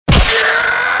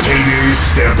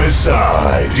Step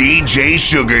aside. DJ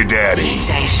Sugar Daddy.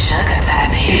 DJ Sugar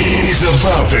Daddy. He's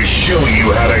about to show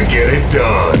you how to get it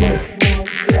done.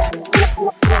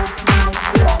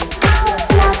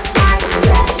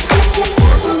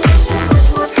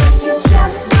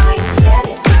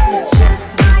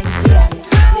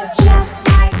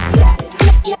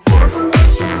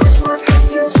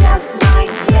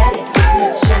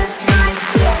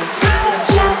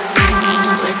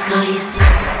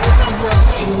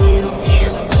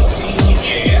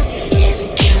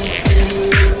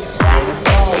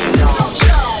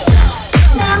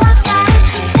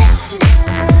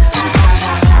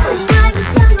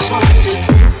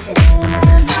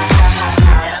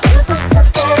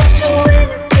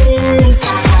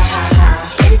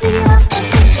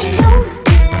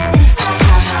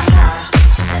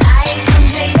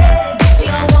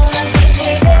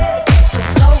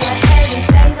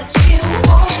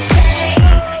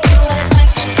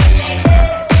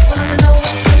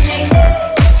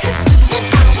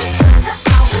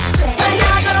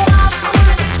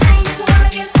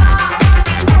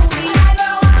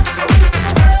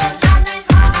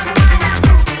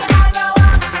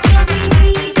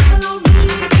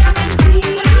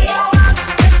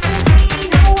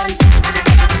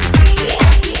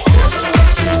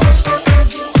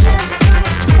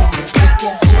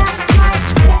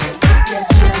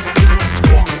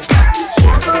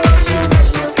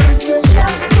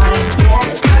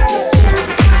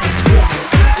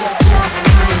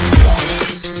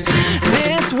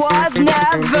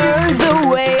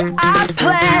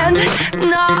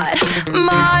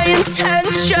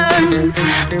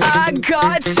 I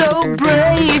got so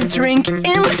brave, drink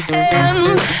in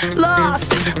hand,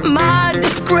 lost my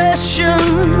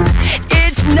discretion.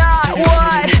 It's not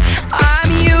what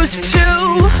I'm used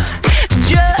to.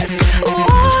 Just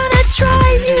wanna try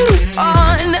you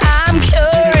on. I'm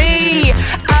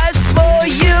curious for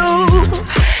you.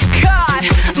 Caught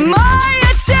my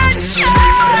attention.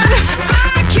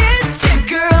 I kissed a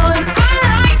girl and I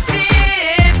liked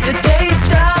it. The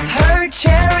taste of her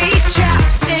cherry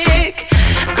chapstick.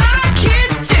 I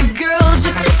kissed a girl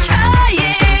just to try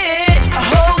it. I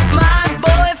hope my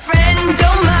boyfriend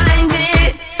don't mind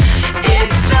it. It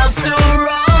felt so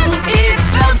wrong, it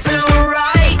felt so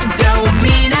right. Don't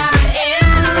mean I'm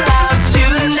in love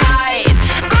tonight.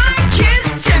 I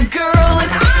kissed a girl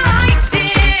and I liked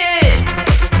it.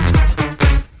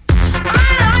 I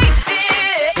liked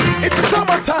it. It's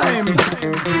summertime.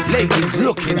 Ladies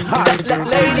looking hot.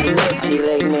 Lady, she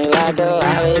licked me like a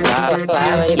lollipop,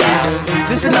 lollipop.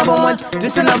 This is number one,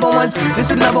 this is number one, this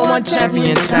is number one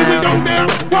champion sound.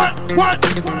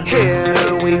 Here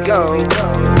we go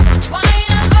now. What? Here we go.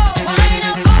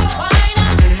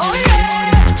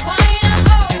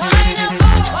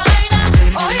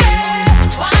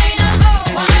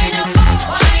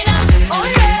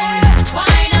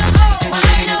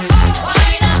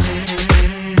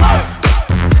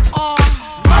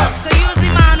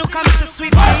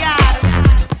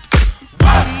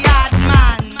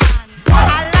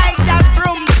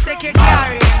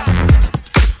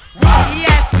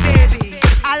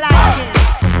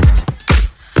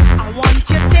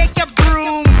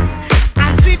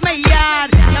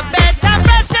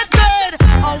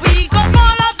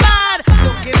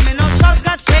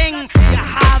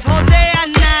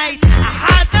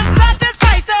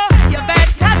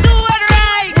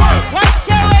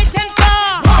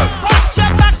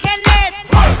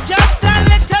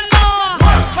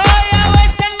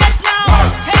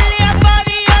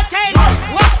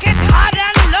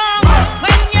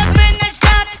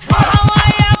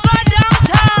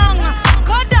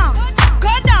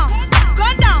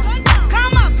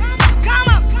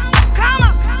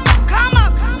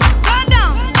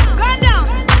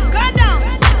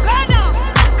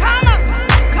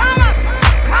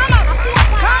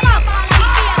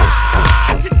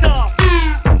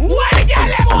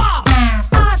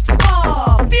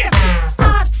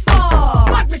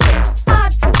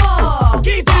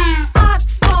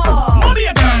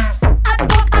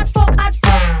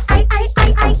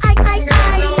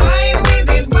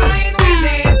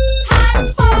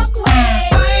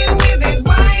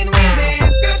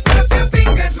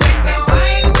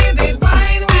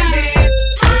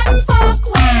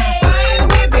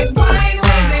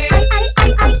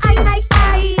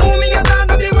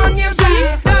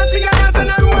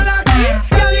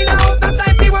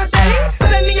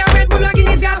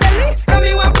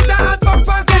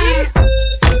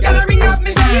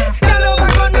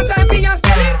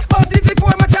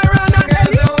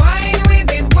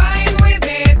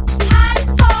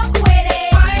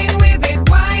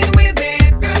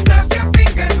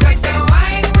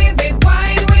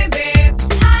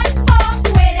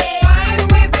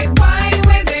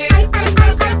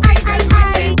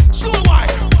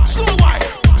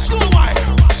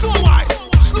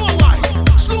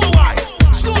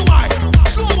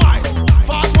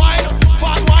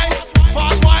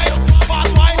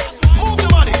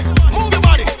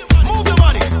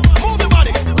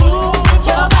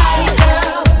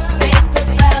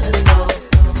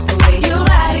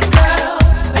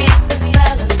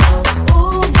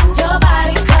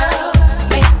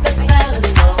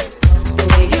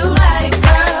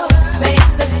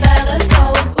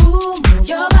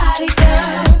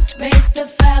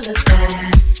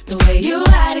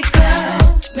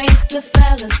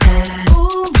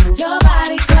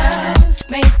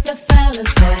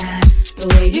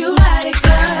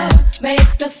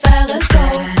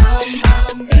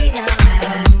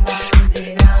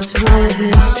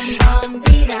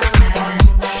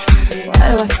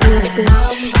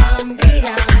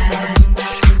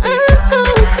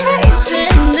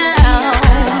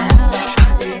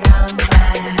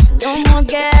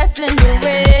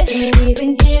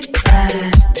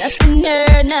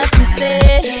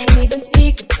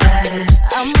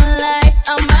 I'm alive,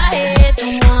 on my head,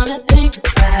 don't wanna think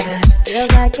about it.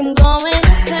 Feels like I'm going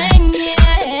insane,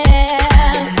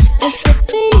 yeah. It's a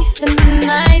thief in the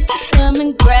night to come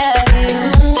and grab you.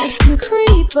 It can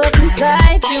creep up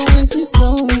inside you and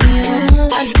consume you.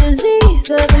 A disease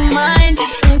of the mind,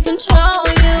 it can control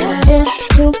you. It's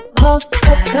too close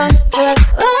for comfort.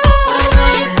 I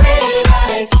know your pretty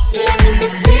lies. You're in the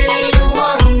city, you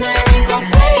wonder, ain't gon'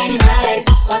 play nice.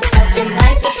 Watch out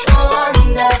tonight, just go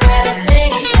under where the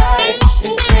thing lies.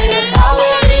 You change your power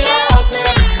to the altar,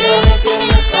 so if you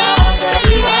must cause, I'll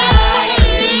be right.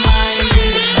 Your mind in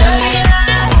the story,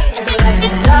 it's like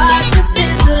the darkness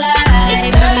is the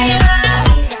light.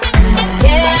 I'm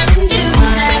scaring you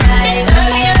tonight.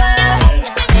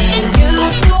 And you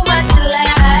do what you like.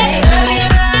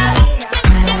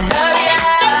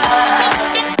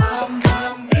 Bum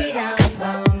bum be dum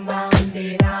bum bum be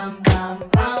dum bum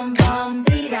bum bum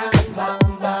be dum bum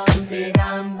bum be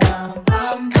dum bum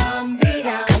bum bum be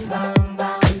dum bum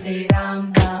bum be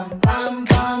dum bum bum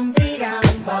bum be dum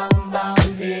bum bum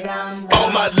be dum. All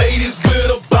my ladies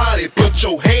with a body, put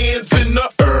your hands in the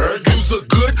air. You's a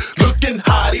good looking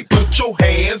hottie, put your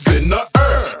hands in the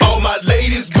air. All my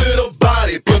ladies with a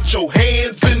body, put your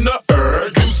hands in the air.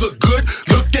 You's a good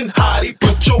looking hottie,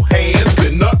 put your hands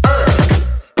in the air.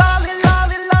 Lolly,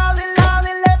 lolly, lolly,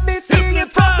 lolly, let me see you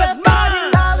pop that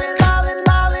body. Lolly, lolly,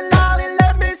 lolly, lolly,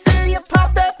 let me see you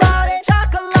pop that body.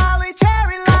 Chocolate lolly,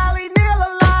 cherry lolly, vanilla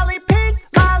lolly, pink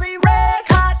lolly, red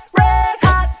hot, red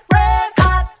hot, red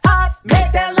hot, hot.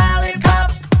 Make that lolly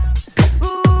pop.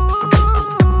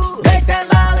 Ooh, make that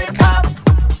lolly pop.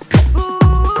 Ooh,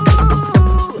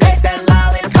 make that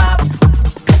lolly pop.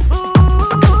 Ooh,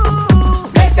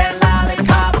 make that lolly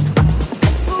pop.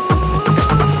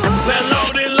 That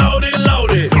loaded, loaded,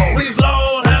 loaded. Please,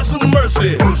 Lord, have some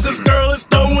mercy. This girl is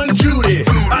throwing Judy.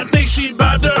 I think she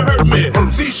bout to hurt me.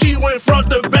 See, she went front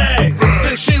to back,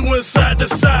 then she went side to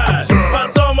side. My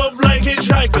thumb up like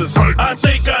hitchhikers. I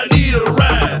think I need a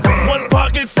ride. One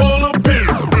pocket full of pink,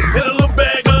 and a little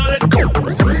bag of that coke.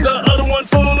 The other one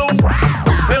full of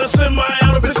and a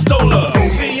semi-auto pistola.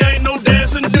 See, I ain't no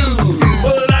dancing dude,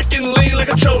 but I can lean like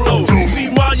a cholo. See,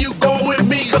 why you go with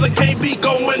me? Cause I can't be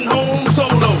going home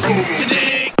solo. You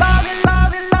dig? Lolly,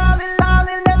 lolly, lolly,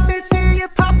 lolly, let me see you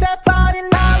pop that body.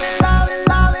 Lolly, lolly,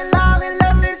 lolly, lolly,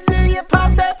 let me see you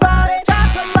pop that body.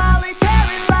 Chocolate lolly,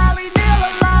 cherry lolly, vanilla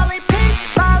lolly, pink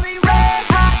lolly, red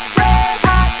hot, red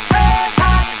hot, red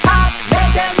hot, hot.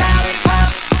 Make that lolly pop.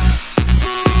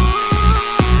 Ooh,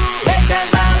 make that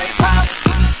lolly pop.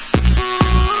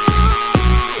 Ooh,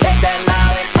 make that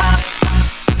lolly pop.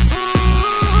 Ooh,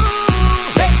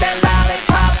 make that lolly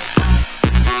pop.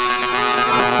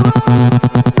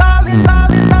 Lolly,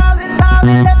 lolly, lolly,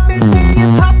 lolly, let me see you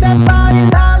pop that body.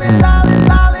 Lolly, lolly,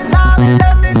 lolly, lolly,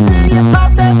 let me see you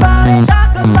pop that body.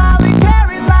 Chocolate lolly,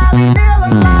 cherry lolly, vanilla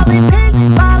lolly, pink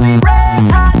lolly, red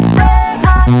hot, red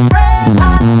hot, red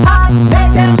hot, hot.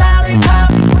 Make that lolly pop.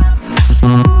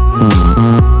 Ooh,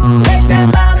 make that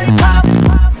lolly pop.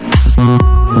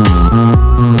 Ooh,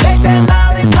 make that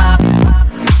lolly pop.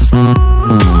 Ooh,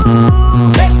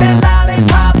 make that lolly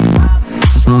pop.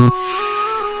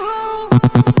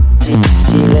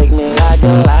 She lick me like a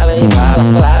lollipop,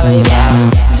 lollipop.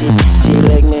 She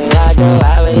lick me like a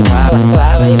lollipop,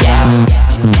 lollipop.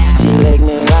 She lick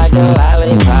me like a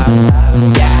lollipop.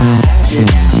 She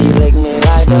lick me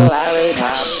like a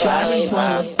lollipop,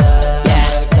 lollipop.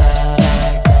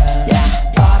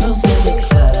 Bottles in the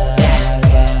club.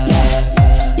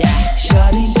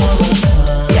 Shawty wanna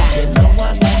fun. You know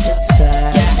I like to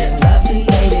touch. She lovely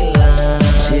lady love.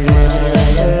 She lick me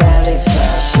like a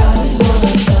lollipop. Shawty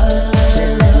wanna fun. She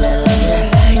lick me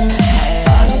like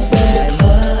bottles in the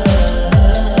club.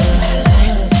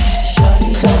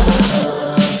 Shawty wanna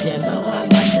fun. You know I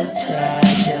like to touch.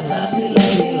 She lovely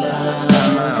lady love.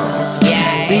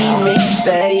 Remix,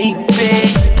 baby.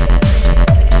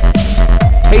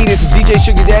 Hey, this is DJ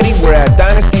Sugar Daddy. We're at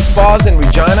Dynasty Spas in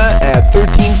Regina at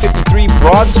 1353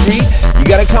 Broad Street. You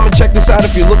gotta come and check this out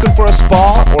if you're looking for a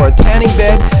spa or a tanning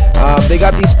bed. They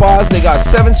got these spas. They got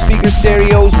 7-speaker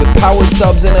stereos with powered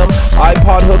subs in them,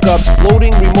 iPod hookups,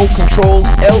 floating remote controls,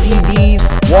 LEDs,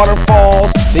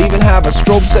 waterfalls. They even have a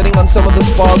strobe setting on some of the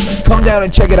spas. Come down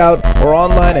and check it out or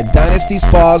online at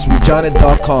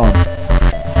dynastyspasregina.com.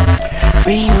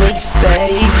 Remix,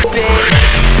 baby.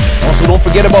 Also, don't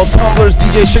forget about Tumblr's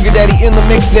DJ Sugar Daddy in the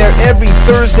mix there every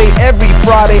Thursday, every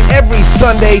Friday, every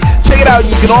Sunday. Check it out.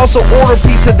 You can also order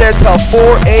pizza there till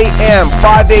 4 a.m.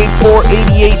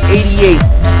 584-8888.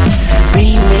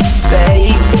 Remix,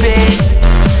 baby.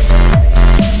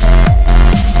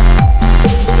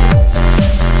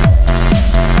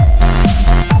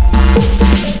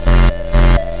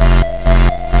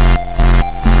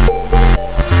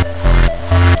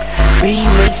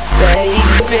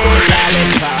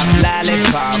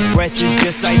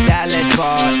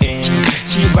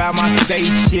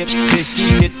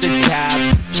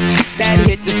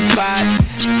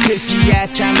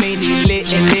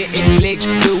 hitting licks,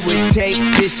 do it, take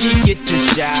till she get to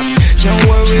shop. Don't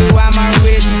worry why my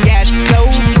wrist got so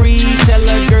free. Tell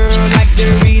a girl like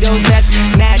Doritos, that's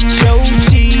nacho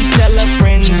cheese. Tell her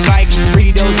friends like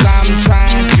Fritos, I'm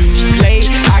trying to lay.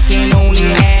 I can only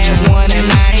have one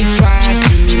and I ain't trying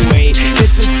to wait.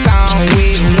 This is a song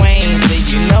with Wayne, so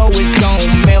you know it's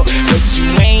gon' melt. But you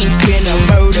ain't finna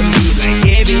murder me like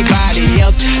everybody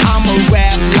else. I'ma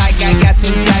rap like I got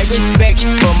some type respect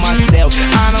for myself.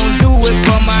 I don't do it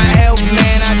for my health,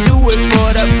 man, I do it for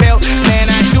the belt. Man,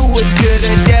 I do it to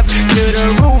the depth, to the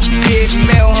roof. Get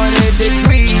melt 100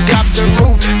 degrees, drop the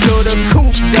roof so the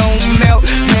coop don't melt.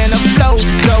 Man, the flow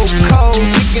so cold,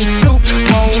 chicken soup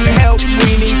won't help.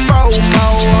 We need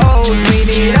promo hoes, we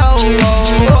need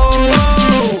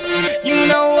you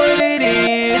know what it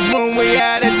is when we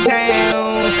out of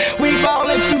town. We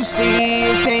ballin' 2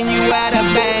 C's and you out of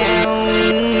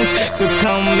bounds. So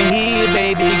come here,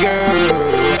 baby girl.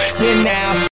 You're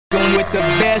now f***ing with the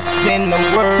best in the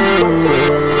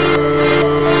world.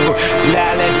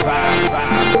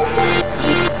 Lollipop.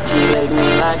 She lick me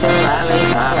like a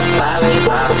lollipop,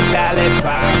 lollipop,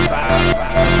 Lollipop.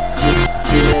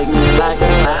 She lick me like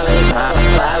a lollipop,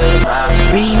 lollipop.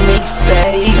 Remix,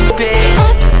 baby.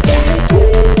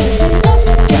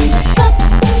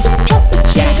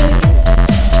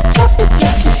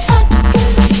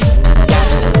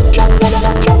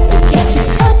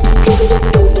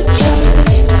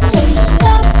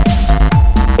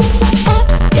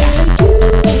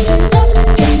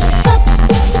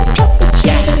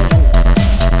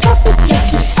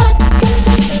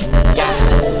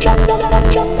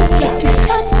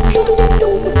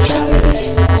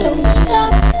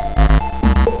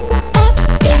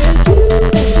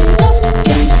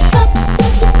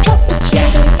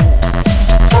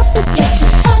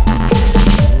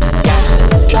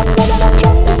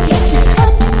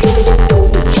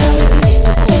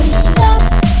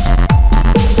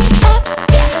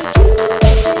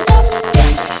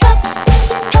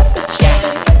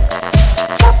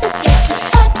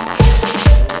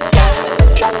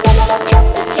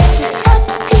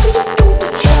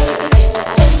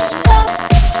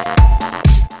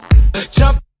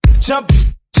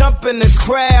 Jump in the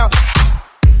crowd.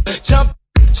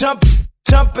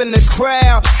 Jump in the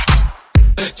crowd.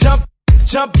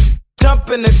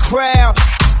 Jump in the crowd.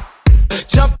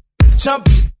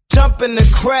 Jump in the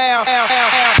crowd.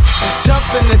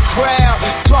 Jump in the crowd.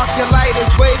 Spark your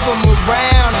lighters, wave them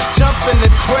around. Jump in the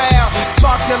crowd.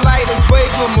 Spark your lighters,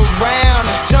 wave them around.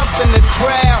 Jump in the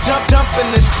crowd. Jump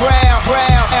in the crowd.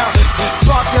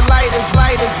 Spark your lighters,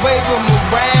 wave them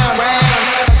around.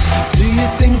 Do you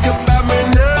think about me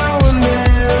now and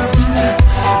then?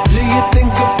 Do you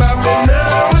think about me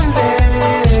now and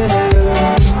then?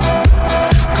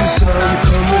 'Cause I'm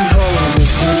coming home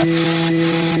again.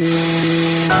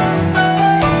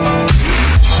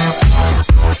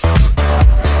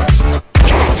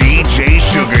 DJ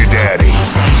Sugar Daddy.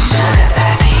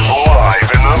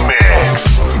 Live in the mix.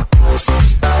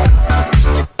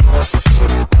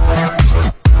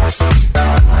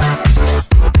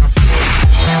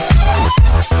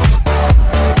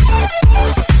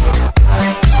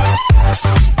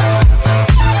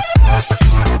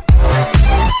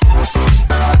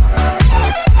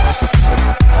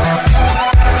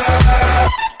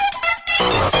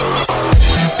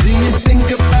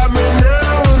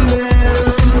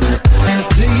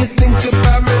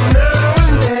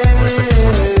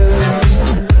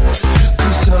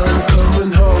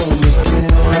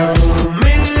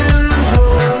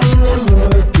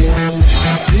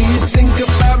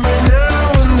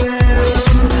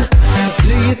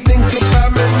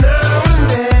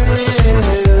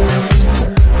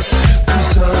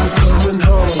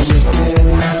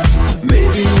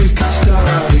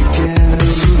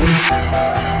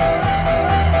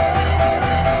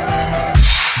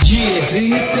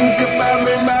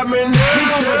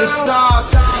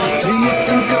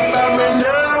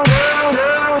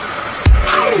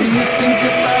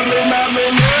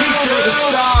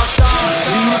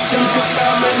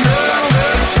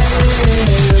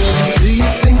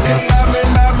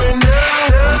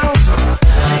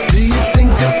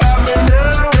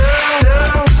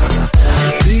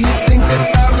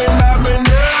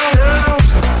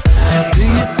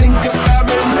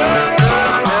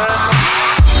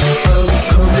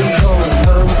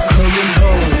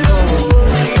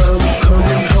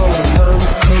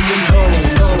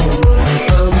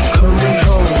 Coming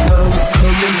home.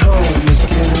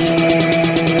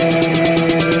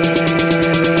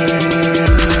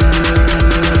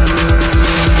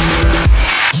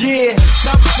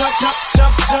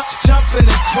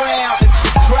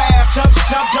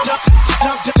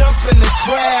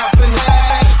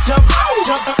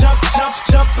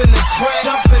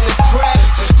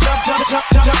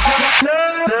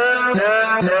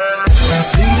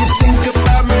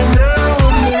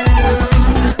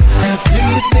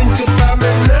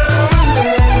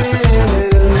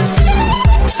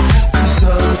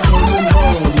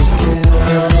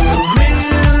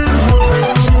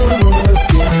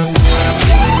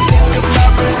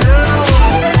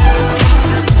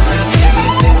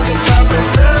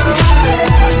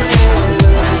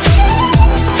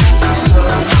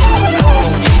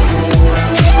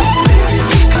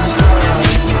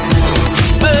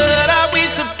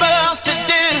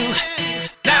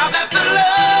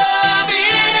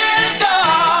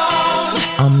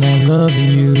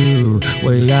 loving you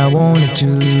way I wanted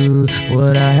to.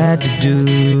 What I had to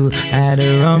do, I had to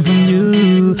run from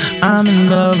you. I'm in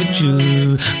love with you,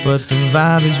 but the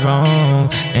vibe is wrong,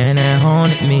 and it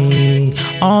haunted me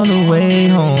all the way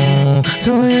home.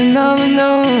 So you never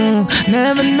know,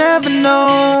 never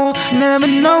know, never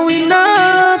know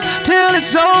enough till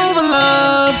it's over,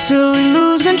 love, till we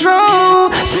lose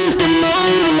control. System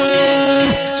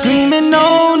over, screaming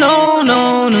no, no,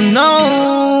 no, no, no.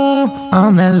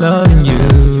 I'm not loving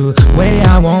you way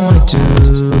I wanted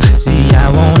to. See, I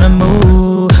wanna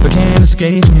move, but can't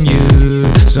escape from you.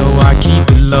 So I keep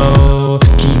it low,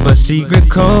 keep a secret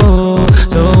code,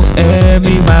 so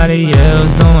everybody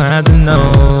else don't have to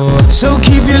know. So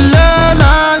keep your love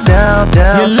locked down,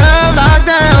 your love locked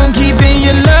down, keeping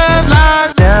your love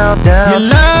locked down, your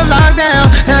love locked down.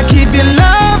 Now keep your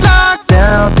love locked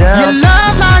down, your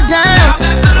love locked down.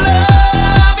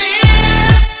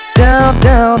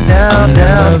 I'm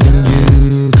loving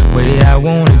you way I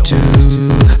wanted to.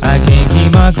 I can't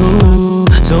keep my cool,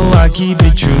 so I keep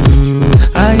it true.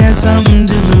 I got something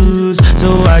to lose,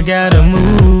 so I gotta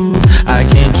move. I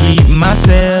can't keep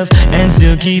myself and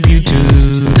still keep you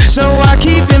too. So I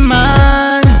keep in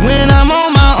mind when I'm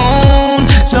on my own,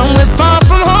 somewhere far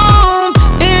from home,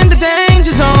 in the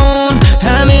danger zone.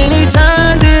 How many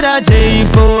times did I tell you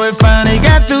before it finally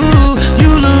got through?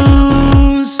 You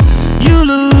lose, you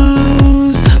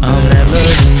lose. I'm not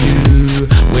loving you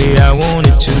way I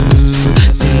wanted to.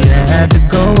 See, I had to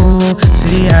go,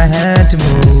 see, I had to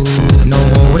move. No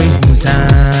more wasting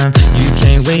time, you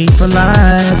can't wait for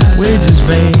life. We're just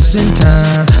racing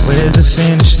time, where's the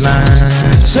finish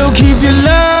line? So keep your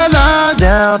love locked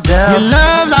down, your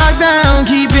love locked down,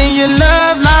 keeping your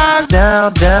love locked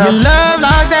down, your love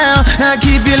locked down. Now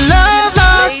keep your love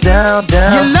locked down,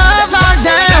 your love locked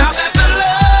down.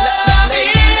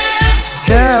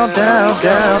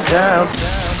 Down.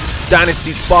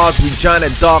 Dynasty Spas,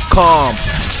 Regina.com.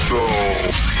 So,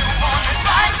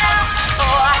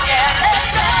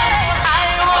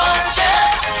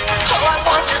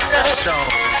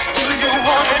 do you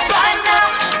want it right now?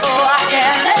 Oh, I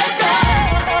can't let go.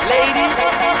 Ladies,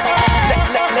 ladies,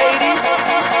 ladies, ladies.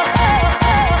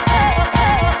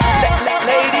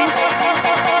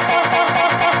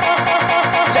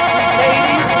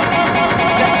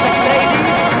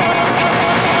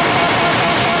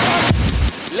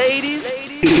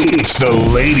 It's the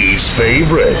ladies'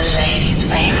 favorite.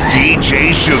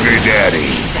 DJ Sugar Daddy.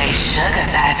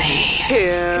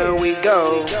 Here we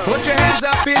go. Put your hands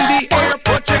up in the air.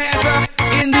 Put your hands up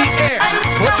in the air.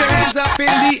 Put your hands up in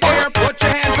the air. Put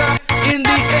your hands up in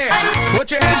the air.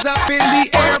 Put your hands up in the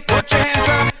air. Put your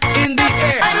hands up in the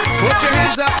air. Put your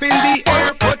hands up in the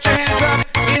air. Put your hands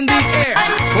up in the air.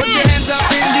 Put your hands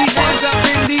up in the hands up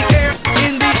in the air.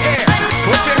 In the air.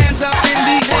 Put your hands up in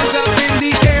the hands up in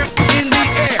the air. In the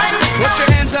air. Put your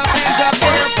hands up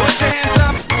air. Put your hands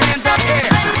up air.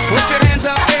 Put your hands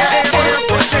up air.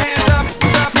 Put your hands up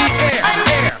the air.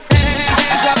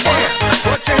 Hands up air.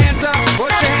 Put your hands up.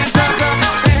 Put your hands up.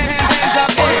 Hands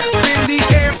up air. In the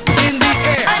air. In the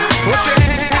air. Put your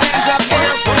hands up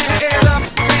air. Put your hands up.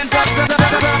 Hands up.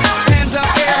 Hands up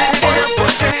air.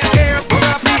 Put your hands air. Put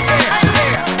up the air.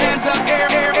 Hands up air.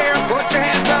 Put your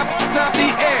hands up the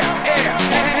air.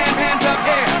 Hands up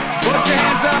air. Put your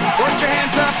hands up. Put your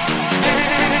hands up.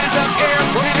 Hands up air.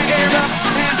 Put your hands up.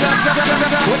 Hands up.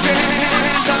 Put your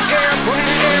hands up air. Put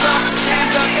your hands up.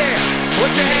 Hands up air.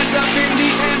 Put your hands up in the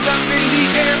hands up in the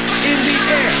air. In the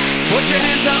air. Put your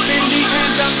hands up in the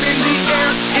hands up in the air.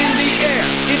 In the air.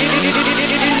 In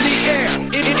the air.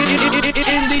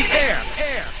 In the air.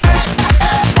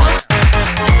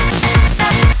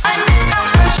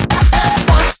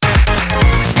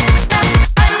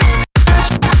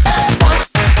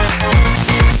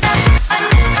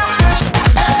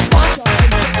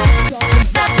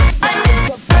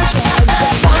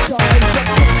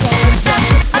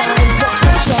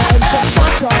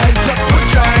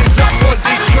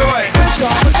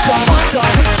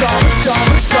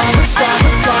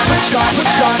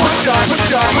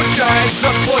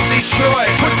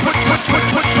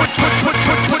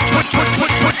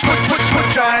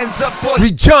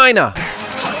 Regina.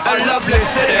 A lovely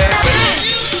city.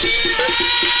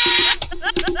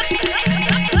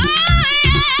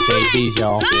 JB's,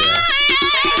 y'all.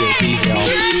 JB's, y'all.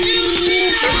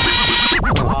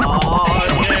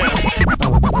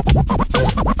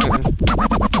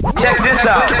 Check this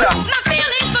out. My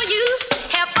feelings for you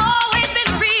have always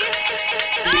been real.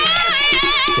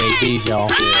 JB's, y'all.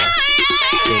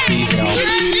 JB's, y'all.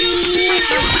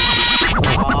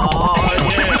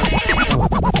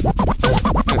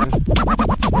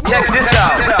 Check this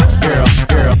out.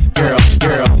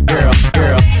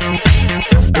 Girl.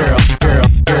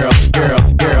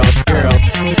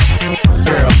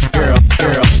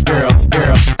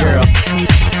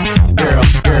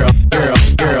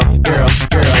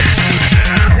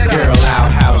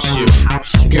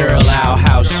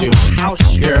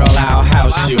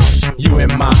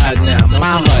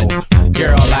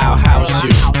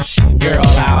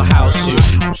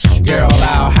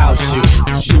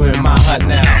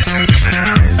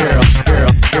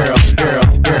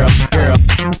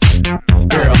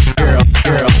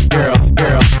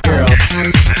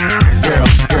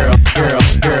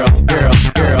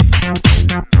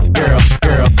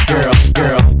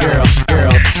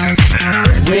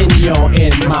 when you're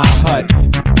in my hut.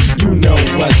 You know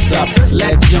what's up.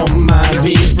 Let your mind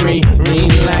be free.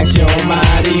 Relax your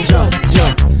body. Jump,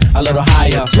 jump a little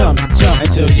higher. Jump, jump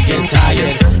until you get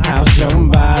tired. House your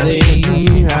body.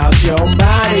 House your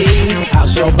body.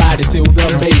 House your body to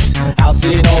the bass. House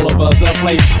it all over the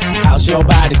place. House your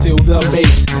body to the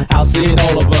bass. House it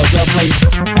all over the place.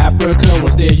 Africa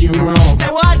was there, you wrong.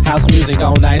 Say what? House music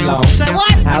all night long. Say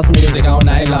what? House music all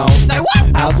night long. Say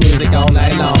what? House music all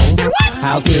night long. Say what?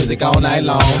 House music all night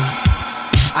long.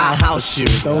 I house you,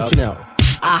 Don't you know?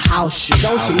 I house you.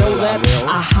 Don't you know that?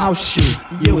 I house you.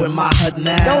 You in my hut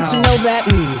now. Don't you know that?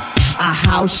 I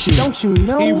house you. Don't you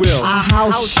know? He will. I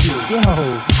house you. Yo.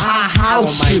 I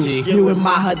house Oh, my you. G. You in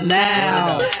my hut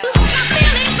now. My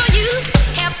feelings for you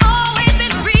have always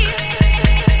been real.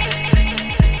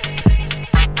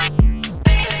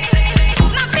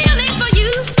 My feelings for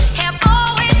you have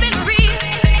always been real.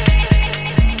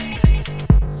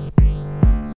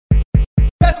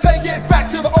 Let's take it back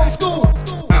to the old school.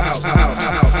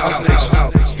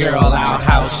 Girl, I'll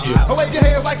house you. Wave your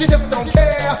hands like you just don't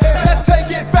care. Let's take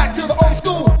it back to the old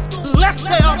school. Let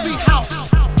there be house.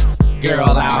 Girl,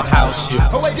 I'll house you.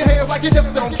 Wave your hands like you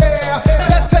just don't care.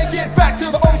 Let's take it back to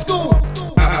the old school.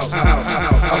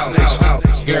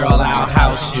 Girl, I'll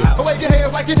house you. Wave your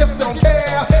hands like you just don't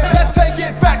care. Let's take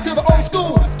it back to the old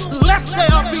school. Let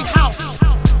there be house.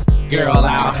 Girl,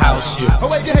 I'll house you.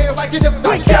 Wave your hands like you just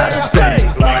don't care. Gotta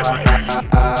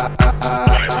stay.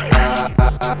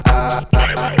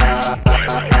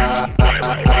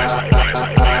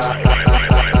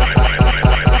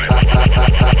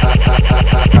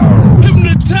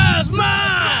 Hypnotize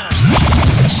mind.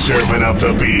 Serving up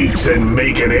the beats and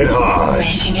making it hot.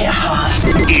 Making it hot.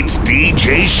 It's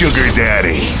DJ Sugar Daddy.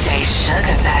 DJ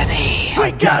Sugar Daddy.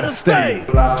 I gotta stay.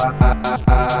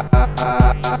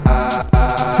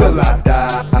 Till I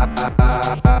die.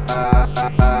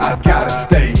 I gotta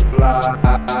stay.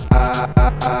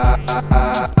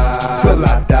 Till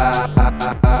I die.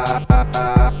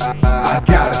 I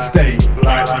gotta stay.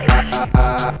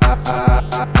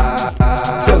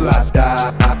 Till I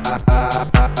die.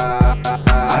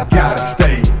 I gotta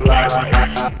stay.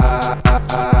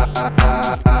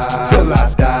 Till I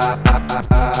die.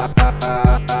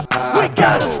 I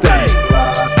gotta stay.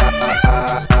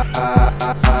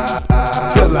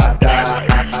 Till I die.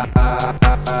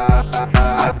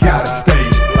 I gotta stay.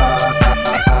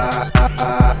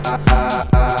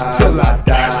 Till I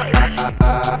die.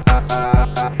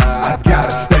 I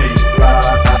gotta stay.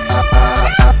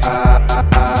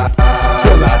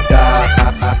 Till I die.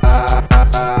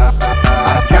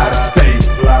 I gotta stay.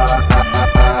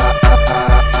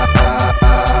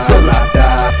 Till I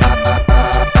die.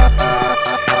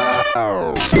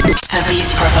 The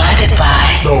beats provided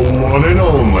by The one and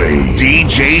only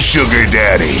DJ Sugar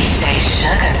Daddy. DJ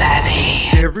Sugar Daddy.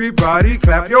 Everybody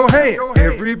clap your hands.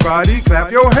 Everybody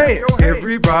clap your hands.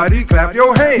 Everybody clap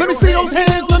your hands. Let me see those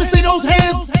hands. Let me see those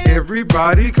hands.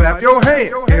 Everybody clap your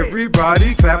hands.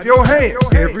 Everybody clap your hands.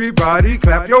 Everybody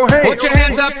clap your hands. Put your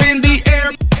hands up in the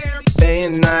air. Day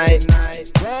and night.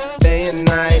 Day and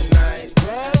night.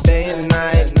 Day and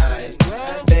night. Day and night.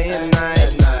 Day and night.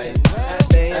 At night.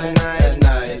 Day and night. At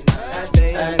night.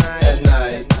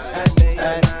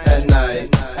 At night.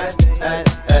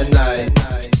 At night.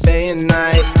 Day and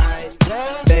night.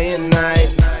 Day and night.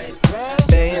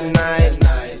 Day and night.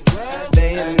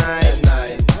 Day and night.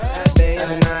 Day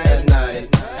and night. At night.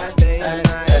 Day and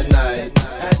night. At night.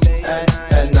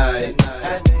 At night.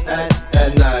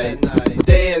 At night.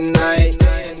 Day and night.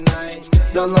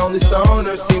 The lonely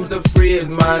stoner seems to free his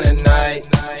mind at night.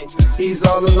 He's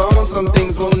all alone, some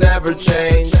things will never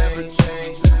change.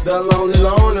 The lonely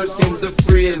loner seems to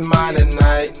free his mind at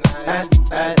night. At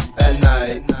night. At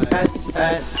night.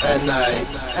 At night.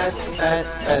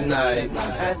 At night.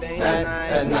 Day and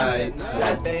night. At night.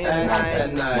 Day and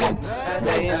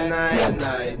night. At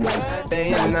night.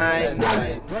 Day and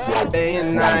night. Day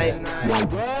and night.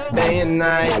 Day and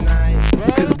night.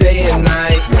 Cause day and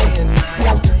night,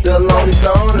 the lonely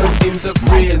stoner seems to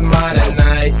free his mind at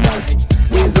night.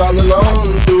 He's all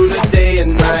alone through the day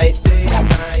and night.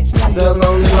 The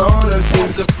lonely loner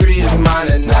seems to free his mind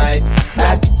at night.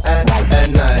 At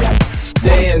night,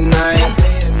 day and night.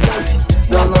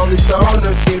 The lonely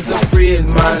stoner seems to free his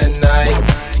mind at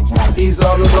night. He's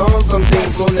all alone, some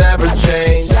things will never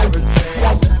change.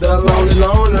 The lonely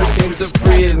loner seems to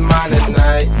free his mind at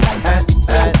night.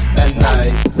 At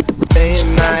night, day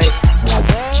and night.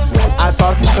 I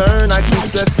toss and turn, I keep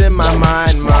stressing my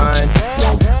mind.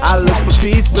 I look for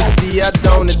peace, but see I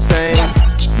don't attain.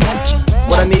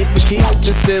 What I need for keeps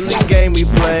the silly game we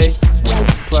play.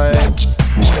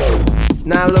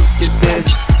 Now look at this.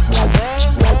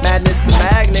 Madness the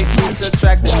magnet keeps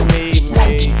attracting me.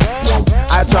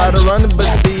 I try to run but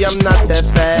see I'm not that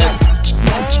fast.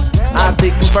 I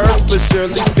think I'm first but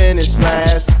surely finish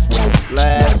last.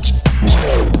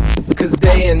 Cause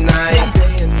day and night,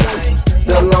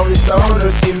 the lonely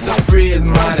stoner seems to free his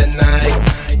mind at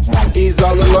night. He's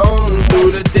all alone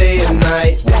through the day and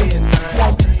night.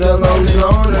 The lonely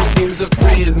loner seems to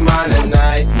free his mind at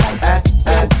night.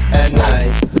 At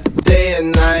night, day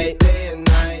and night.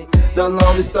 The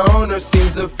lonely stoner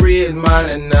seems to free his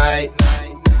mind at night.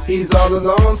 He's all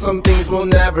alone, some things will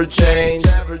never change.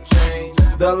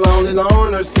 The lonely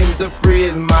loner seems to free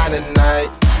his mind at night.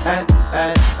 At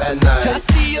night. I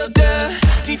see your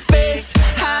dirty face,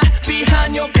 hide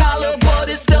behind your collar, but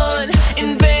it's done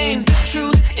in vain.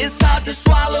 Truth is hard to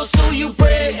swallow, so you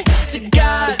pray to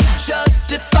God to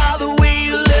justify the way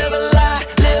you live a lie,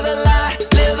 live a lie,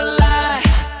 live a lie.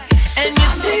 And you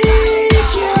take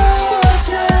your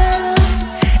time,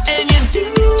 and you do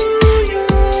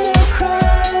your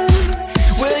crime.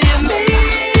 Well, you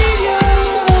made your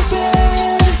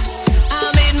bed, I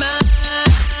made mine.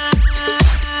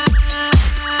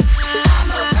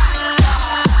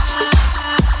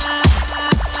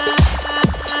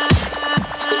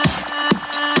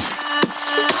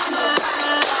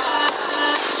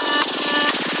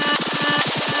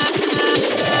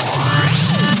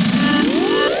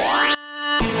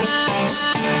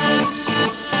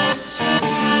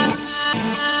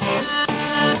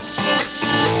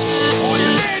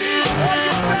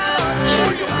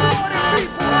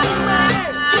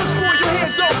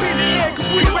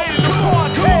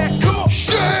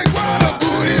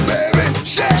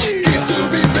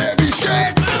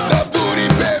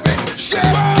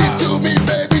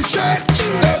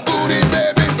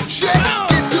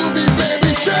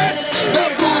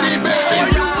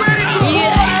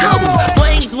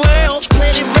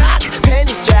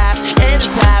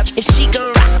 And she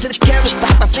gon' rock to the camera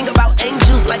stop. I sing about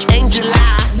angels like Angel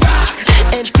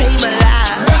and Pamela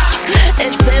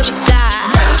and Samantha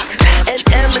and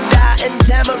Amanda and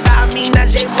Tamara. Me,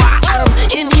 Najee, I'm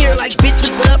in here like bitch,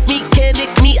 what's up? Me, can't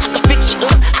dick me, I can fix you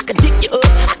up, I can dick you up,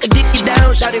 I can dick you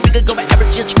down. Shout it, we could go by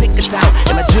average, just pick a town.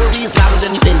 And my jewelry is louder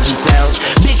than engine sound.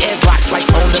 Big ass rocks like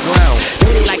on the ground.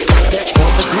 Dirty like socks that's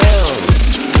on the ground.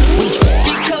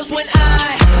 Because when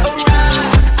I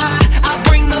arrive, I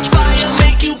bring the fire,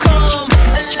 make you come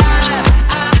alive.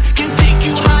 I can take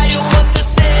you higher, what the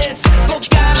sense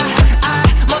forgot. I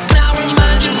must now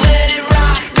remind you, let it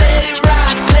rock, let it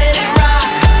rock, let it rock.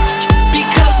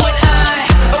 Because when I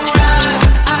arrive,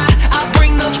 I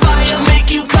bring the fire,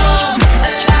 make you come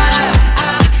alive.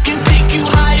 I can take you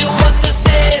higher, what the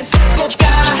sense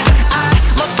forgot. I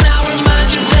must now remind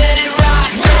you, let it rock,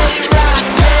 let it rock,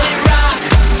 let it rock.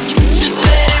 Just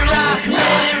let it rock,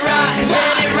 let it rock,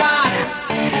 let it rock.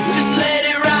 Just let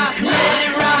it rock, let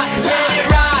it rock, let it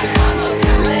rock.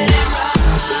 Let it rock.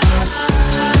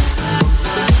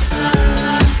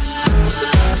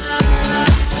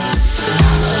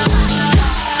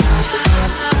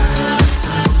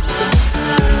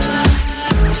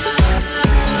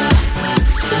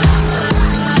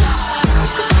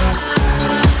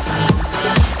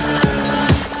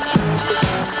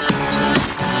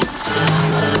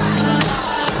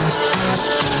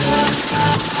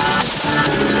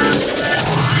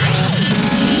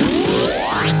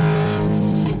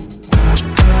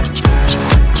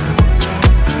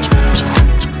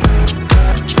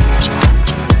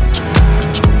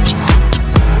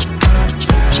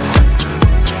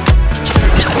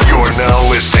 You're now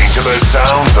listening to the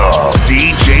sounds of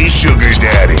DJ Sugar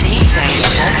Daddy. DJ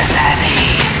Sugar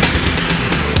Daddy.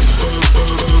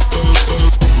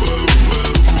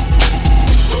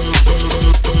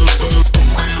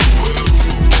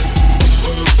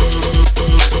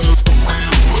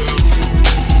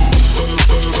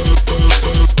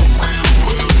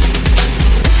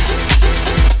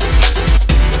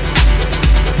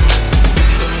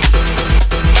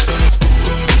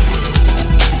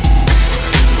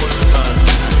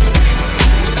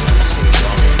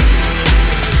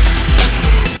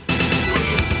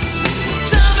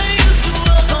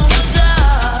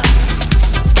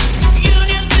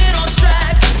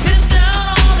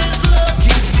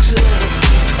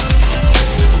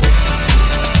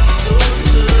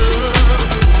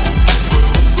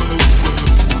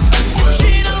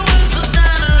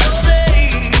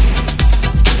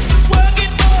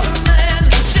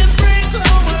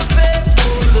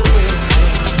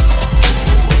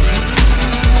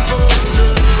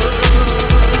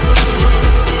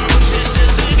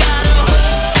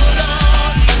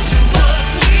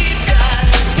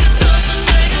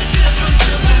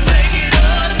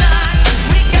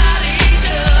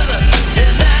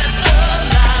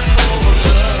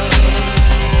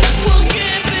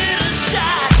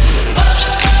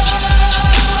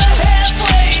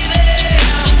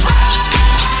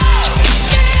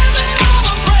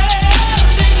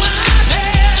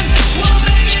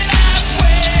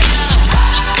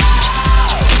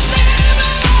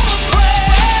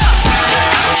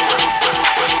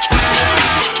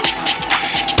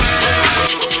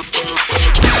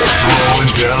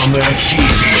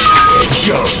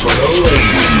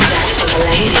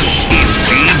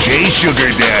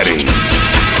 Sugar Daddy.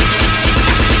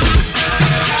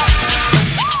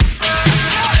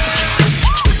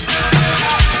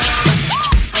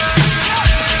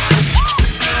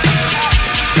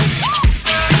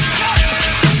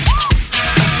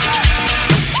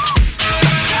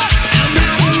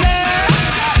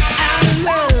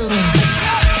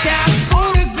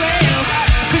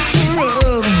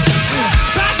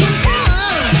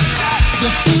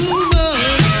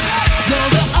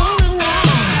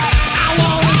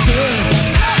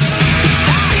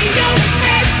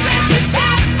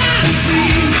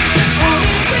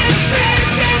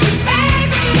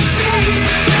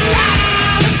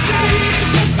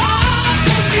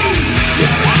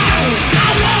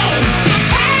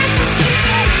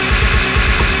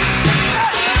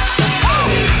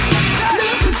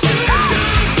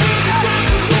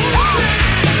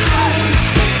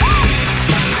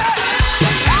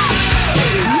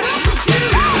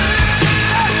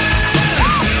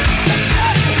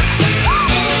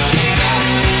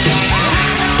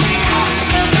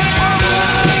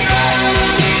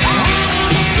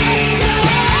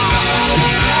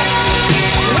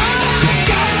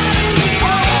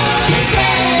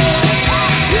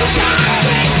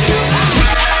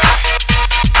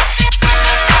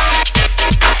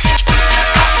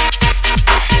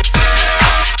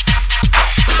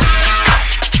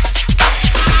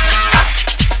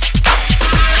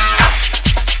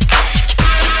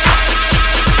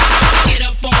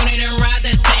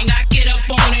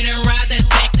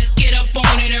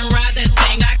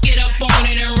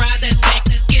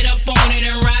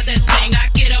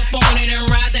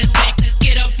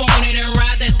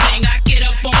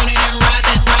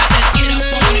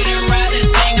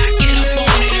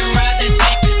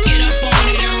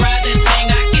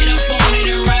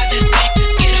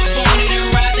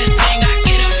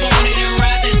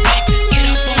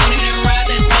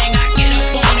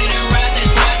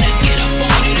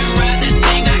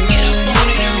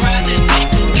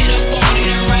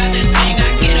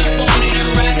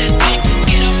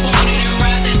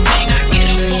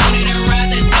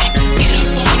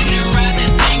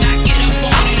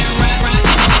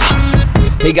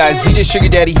 Hey guys, DJ Sugar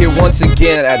Daddy here once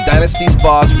again at Dynasty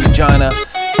Spas, Regina,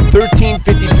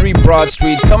 1353 Broad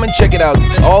Street. Come and check it out.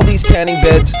 All these tanning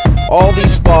beds, all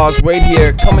these spas right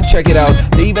here. Come and check it out.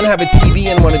 They even have a TV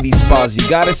in one of these spas. You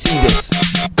gotta see this.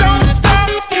 Don't stop,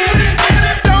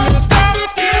 don't stop, don't stop,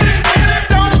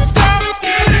 don't stop,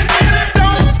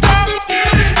 don't stop,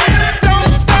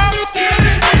 don't stop,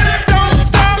 don't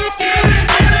stop.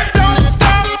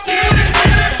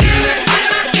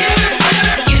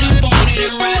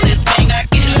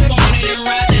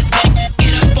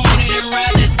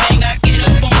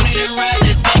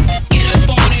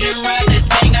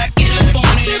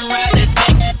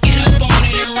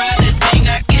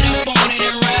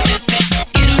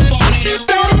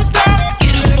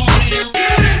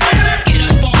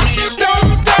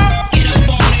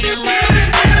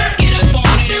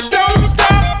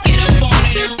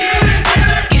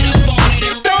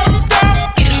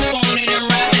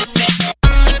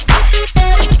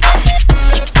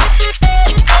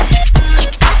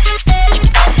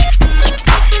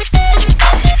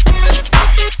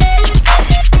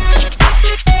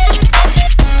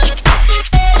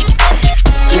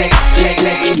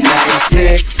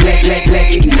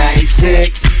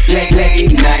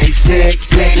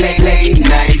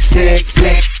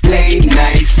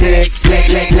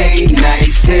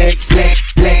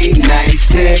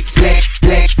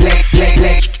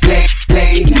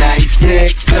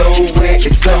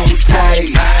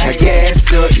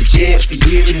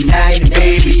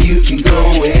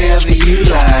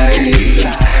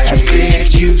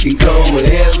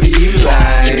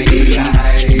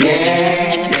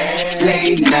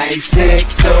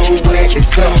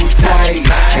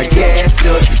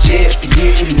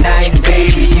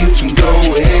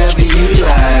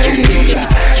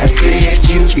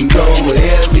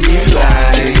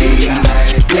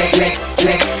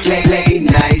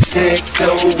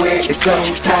 So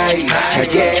tight, I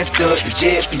gas up the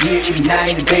jet for you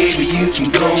tonight, and baby, you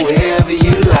can go wherever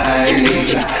you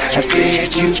like. I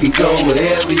said you can go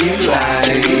wherever you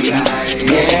like.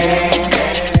 Yeah.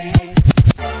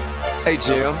 Hey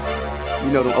Jill,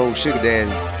 you know them old sugar daddy.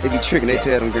 They be tricking, they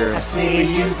tell them girls. I said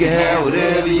you can have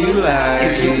whatever you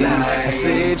like. I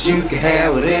said you can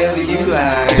have whatever you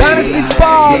like. Dynasty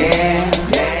Spas.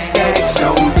 Yeah, stacks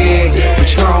on deck,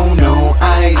 Patron on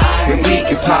ice. And we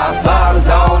can pop bottles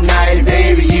all night, and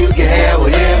baby, you can have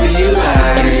whatever you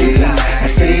like. I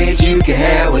said you can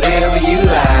have whatever you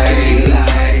like.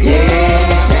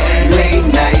 Yeah, late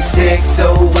night sex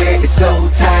so wet, it's so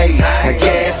tight. I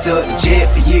guess gas up the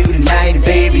jet for you tonight, and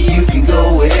baby, you can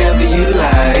go wherever you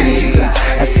like.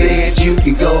 I said you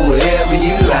can go wherever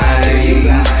you like.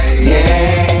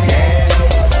 Yeah.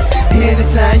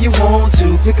 Anytime you want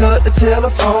to, pick up the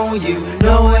telephone. You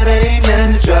know it ain't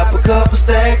nothing to drop a couple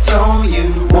stacks on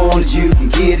you. Want it, you can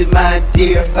get it, my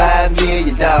dear. $5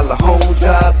 million home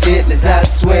drop Bentleys, I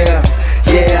swear.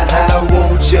 Yeah, I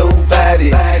want your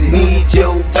body, need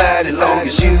your body. Long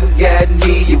as you got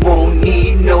me, you won't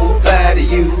need nobody.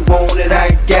 You want it,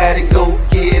 I got it, go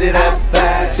get it, I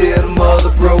buy it. Tell the mother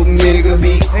broke nigga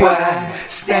be quiet.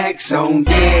 Stacks on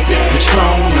deck, Patron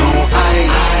on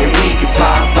ice, and we can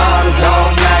pop bottles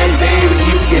all night, baby.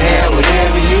 You can have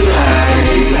whatever you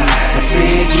like. I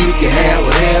said you can have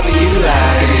whatever you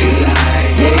like.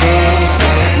 Yeah,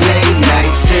 late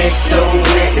night sex so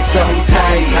wet, it's so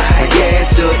tight. I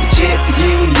gas up the jet for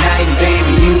you tonight, and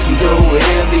baby, you can go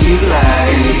wherever you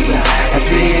like. I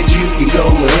said you can go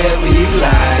wherever you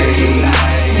like.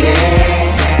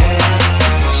 Yeah.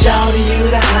 Shawty, you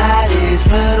the hottest,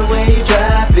 love the way you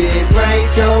drop it. Brain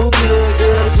so good,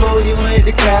 girl, slow you went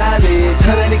to college.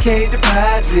 100K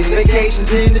deposits,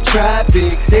 vacations in the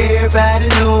tropics. Everybody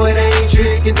know it ain't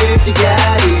tricking if you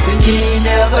got it. And you ain't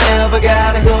never ever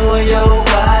gotta go in your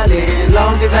wallet.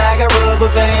 Long as I got rubber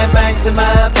band banks in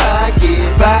my pocket.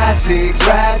 5-6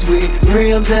 rides with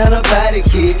rims and a body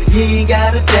kit. You ain't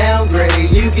gotta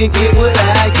downgrade, you can get what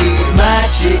I get. My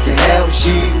chick can have what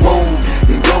she want,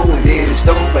 and go in the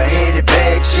store but hand it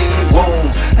back she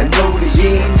won't. I know that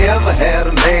you ain't never had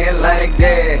a man like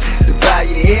that to buy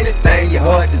you anything your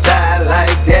heart desire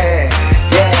like that.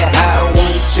 Yeah, I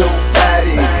want your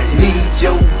body, need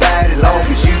your body. Long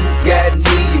as you got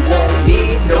me, you won't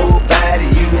need nobody.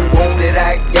 You want it,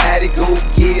 I got it, go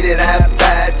get it, I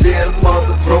buy it. Tell the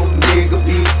mother broke nigga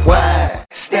be quiet.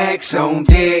 Stacks on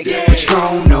deck,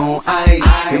 Patron on ice,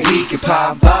 and we can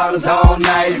pop bottles all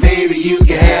night, baby. You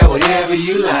can have whatever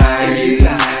you like.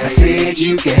 I said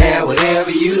you can have whatever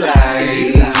you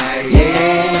like.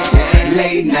 Yeah,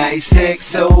 late night sex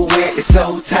so wet, it's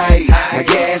so tight. I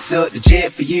gas up the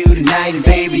jet for you tonight, and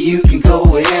baby, you can go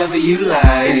wherever you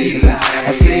like.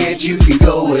 I said you can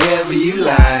go wherever you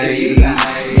like.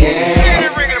 Yeah.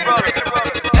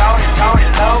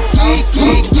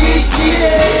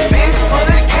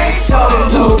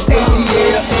 Low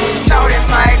ATL,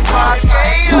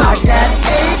 I got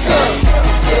acres.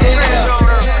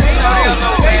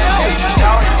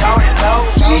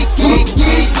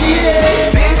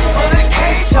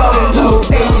 Low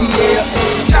ATL,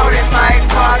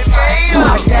 I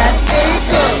got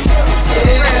acres.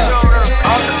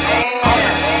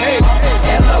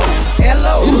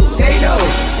 Hello, they know,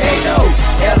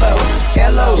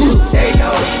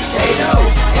 hello, they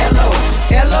know,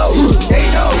 hello, they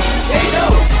know,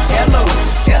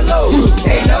 hello,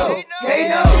 they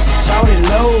know. Shoutin'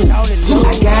 low, I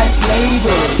got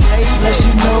flavor. Let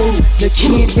you know the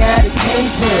kid got a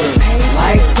paper.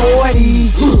 Like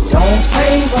 40, don't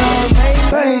save her.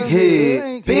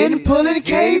 Bankhead, been pulling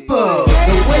caper.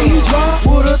 The way he dropped,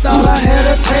 would've thought I had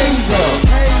a taser.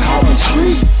 Call me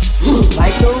street,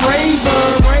 like the raver.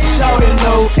 Shoutin'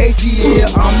 low, ATL,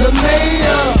 I'm the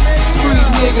mayor. Street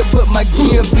nigga, but my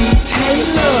gear be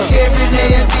Taylor. Every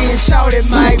day and then shoutin'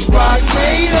 Mike Rock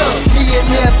Gator. Me and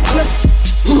that pussy,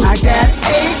 I got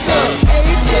acres.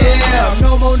 Yeah,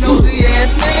 no more nosy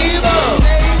ass neighbor.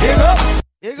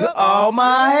 To all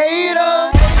my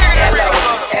haters.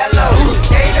 Hello,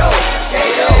 they know, hello, they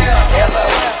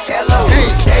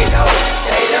know,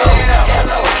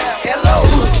 hello,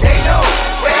 they know,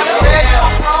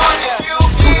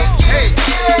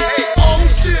 Oh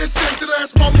shit, shake that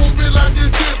ass, my movie like a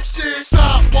gypsy.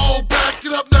 Stop, whoa, back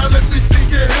it up now, let me see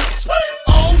your hips.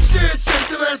 Oh shit, shake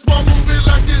that ass, my movie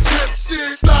like a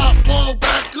gypsy. Stop, whoa,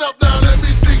 back it up now, let me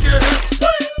see your hips.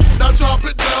 Now drop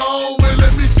it low and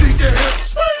let me see your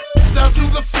hips. Down to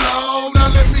the floor, now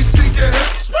let me see your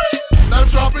hips. Now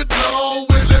drop it low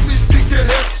and let me see your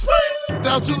hips.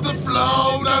 Down to the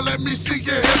floor, now let me see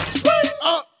your hips.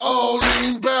 Uh-oh,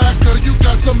 lean back, girl, you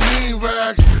got some mean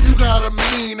racks. You got a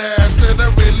mean ass, and I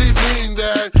really mean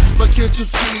that. But can't you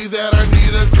see that I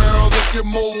need a girl that can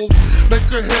move, make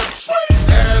her hips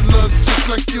and look just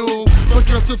like you? But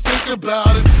got to think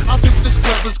about it, I think this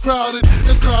club is crowded.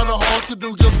 It's kinda hard to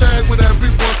do your thing with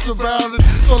everyone surrounded.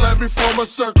 So let me form a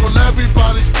circle,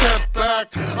 everybody step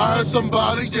back. I heard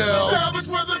somebody yell, Savage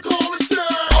with the chorus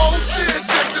down. Oh shit,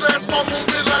 shake that ass, my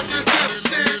movie like a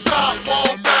gypsy. Stop,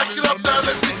 won't back it up now,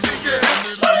 let me see your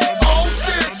hips. Oh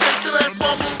shit, shake that ass,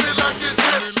 my movie like a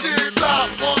gypsy. Stop,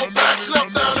 won't back it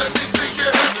up now, let me see your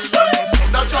hips.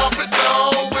 Now drop it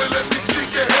low and let me see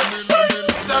your hips.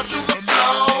 Down to the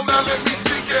floor, now let me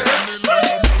see your hips.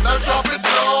 Now drop it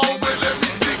low.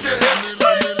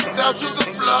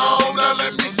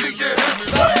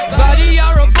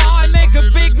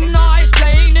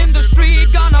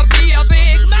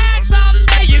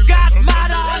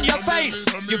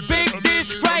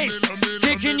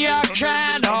 shaking your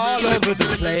can all over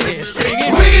the place,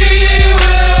 singing, We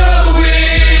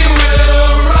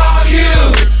will rock you.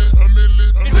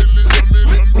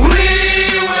 We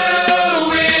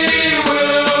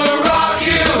will rock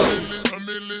you.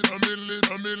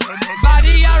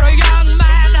 buddy, you're a young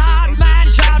man, hot man,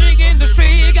 shouting in the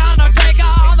street, gonna take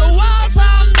on the world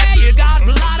someday. You got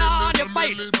blood on your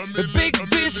face, a big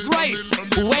disgrace,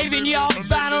 waving your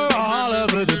banner all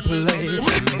over the place.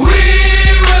 We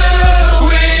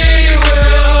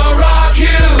will rock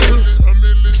you.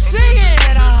 Sing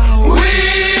it out. We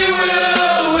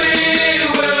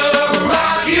will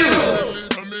rock you.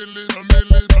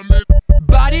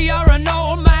 Buddy, you're an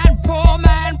old man, poor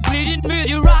man, bleeding with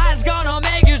your eyes, gonna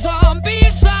make you zombie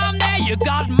someday. You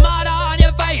got mud on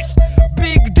your face,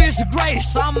 big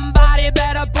disgrace. Somebody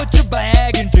better put your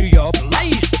bag into your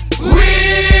place. We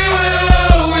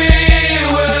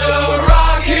will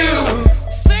rock you.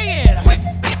 Sing it. We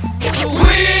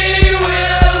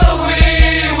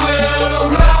will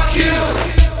rock you.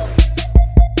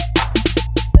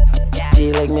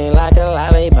 She lick me like a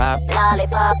lollipop.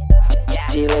 Lollipop,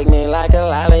 She lick me like a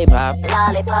lollipop.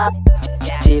 lollipop,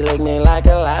 She lick me like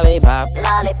a lollipop.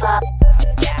 lollipop,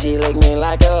 She lick me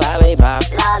like a lollipop.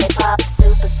 lollipop.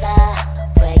 Superstar,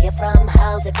 where you from?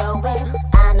 How's it going?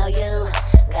 I know you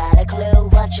got a clue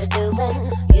what you're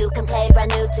doing. You can play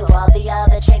brand new to all the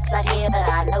other chicks out here, but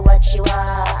I know what you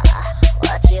are.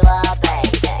 What you are,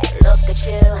 baby. Look at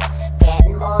you,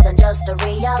 getting more than just a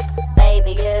re-up.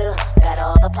 Baby, you got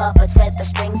all the puppets with the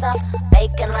strings up.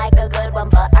 Faking like a good one,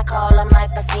 but I call them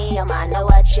like I see them. I know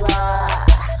what you are.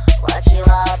 What you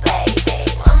are, baby.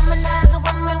 Womanizer,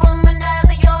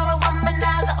 womanizer, you're a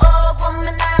womanizer. Oh,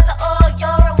 womanizer, oh, you're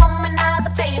a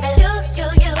womanizer, baby. You are.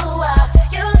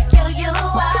 You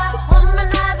are.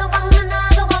 Womanizer,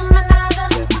 womanizer, womanizer.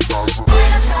 Boy,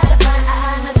 don't try to front,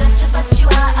 no, just what you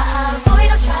are. Boy,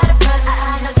 don't try to front,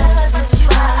 no, just what you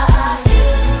are.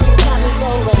 You got me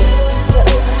going, you're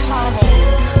oh so charming,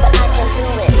 but I can do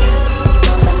it. You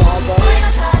womanizer. Boy,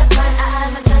 don't try to front,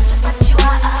 no, just what you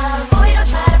are. Boy, don't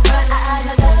try to front,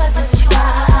 no, just what you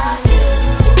are.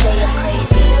 You say I'm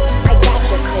crazy, I got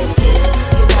you crazy.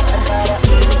 You're nothing but a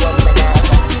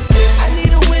womanizer. I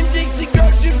need a Winn-Dixie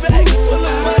grocery bag full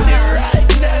of money right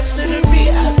now to the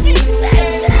VIP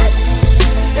section.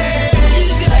 Hey,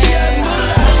 you got young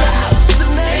mother out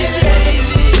tonight,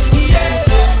 baby. Yeah.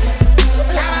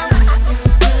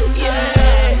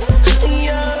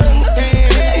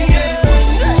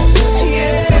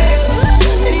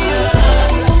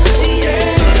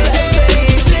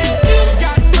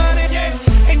 Got money, yeah,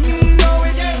 and you know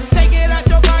it. Take it out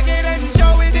your pocket and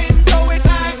show it and throw it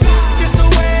like this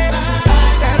away,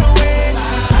 that away,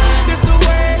 this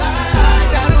away,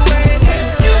 that away.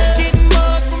 You getting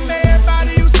mugged from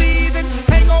everybody you see, then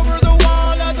hang over the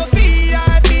wall of the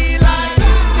VIP like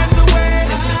this away,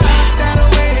 that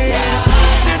away,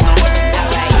 this away,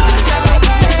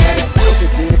 Bouncing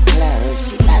through the club,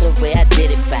 she love the way I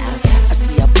did it, bow. I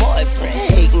see a boyfriend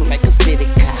hating like a city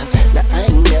cop. Now I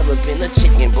ain't never been a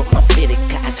chicken, but my fitted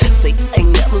cock. Say I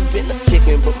ain't never been a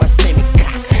chicken, but my semi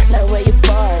cock. Now where your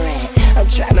bar at? I'm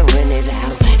tryna rent it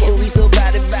out, and we so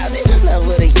about it. Now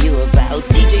what are you about?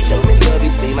 DJ show me love, you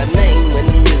say my name when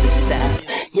the music stop.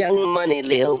 Young Money,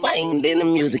 Lil Wayne, then the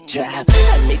music drop.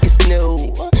 I make it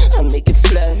snow, I make it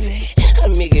flurry, I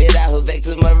make it out back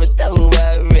tomorrow, don't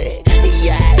worry.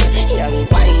 Yeah, Young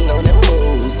Wayne on the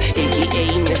moves, aka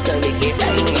Mr. Make It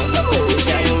Rain on the moves.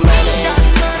 Young Money,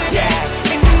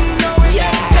 yeah, and you know it.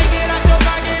 Take it out your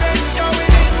pocket and show it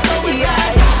and throw it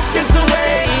like this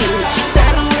away,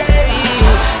 that away,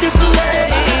 this away,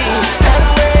 that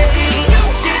away. You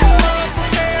getting mugged from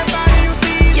everybody you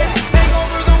see, hang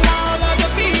over the wall of the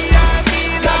VIP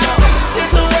like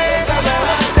this away,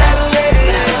 that away,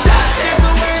 this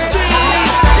away.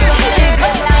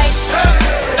 Good life.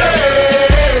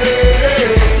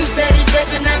 You steady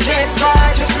dressing that big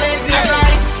car, just live your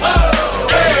life.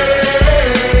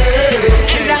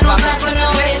 Ain't got no time for no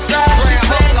haters, just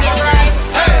live your life.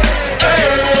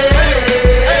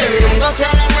 Don't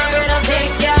tell them where it'll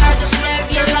take ya, just live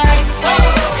your life.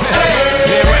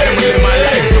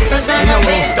 Cause I'm a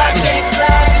big buck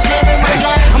chaser, just living my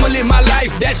life. I'ma live my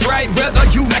life, that's right, whether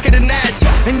you like it or not.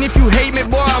 And if you hate me,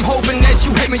 boy, I'm hoping that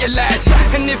you hate me a lot.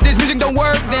 And if this music don't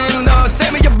work, then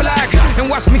send me your block and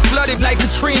watch me flood it like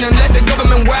Katrina and let the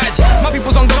government watch. My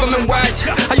people's on government watch.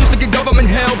 I used to get government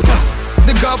help.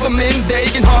 The government, they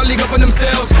can hardly govern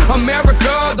themselves.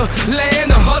 America, the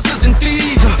land of hustlers and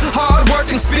thieves. Hard work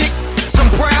and speak. bitch I'm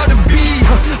proud to be.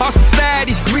 Our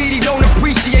society's greedy, don't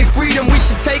appreciate freedom. We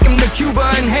should take them to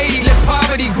Cuba and Haiti, let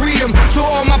poverty greet them. To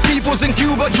all my peoples in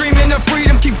Cuba dreaming of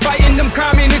freedom, keep fighting them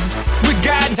communists. With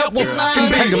God's help, we'll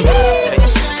fucking beat them.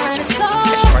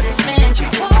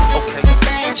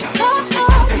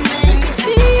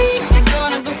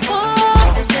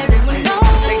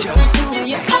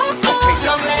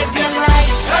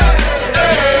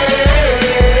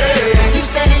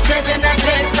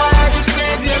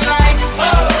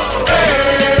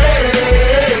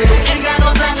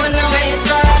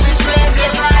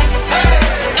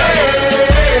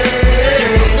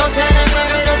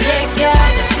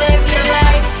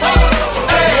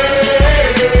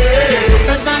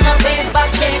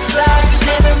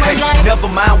 Never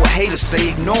mind what haters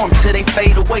say, ignore them till they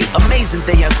fade away. Amazing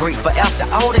they are great, for after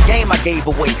all the game I gave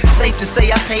away. Safe to say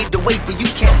I paved the way for you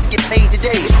cats to get paid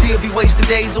today. Still be wasting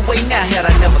days away now had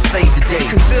I never saved the day.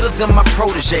 Consider them my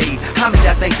protege, how much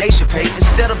I think they should pay?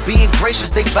 Instead of being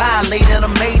gracious, they violate in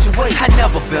a major way. I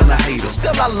never been a hater,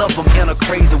 still I love them in a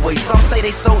crazy way. Some say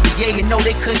they sold the yay and know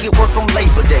they couldn't get work on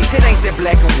Labor Day. It ain't that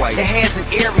black and white, it has an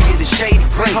area that's shady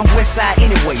gray. I'm west side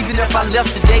anyway, even if I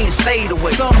left today and stayed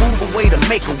away. Some move away to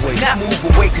make a way, not move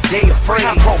away cause they afraid.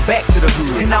 I brought back to the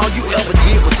hood, and all you ever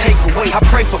did was take away. I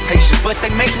pray for patience, but they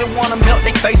make me wanna melt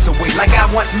their face away. Like I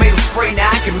once made them spray, now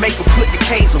I can make them put the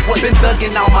case away. Been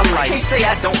thugging all my life, can't say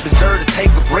I don't deserve to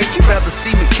take a break. You'd rather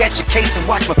see me catch a case and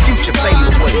watch my future fade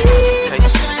away. Okay.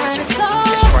 That's right.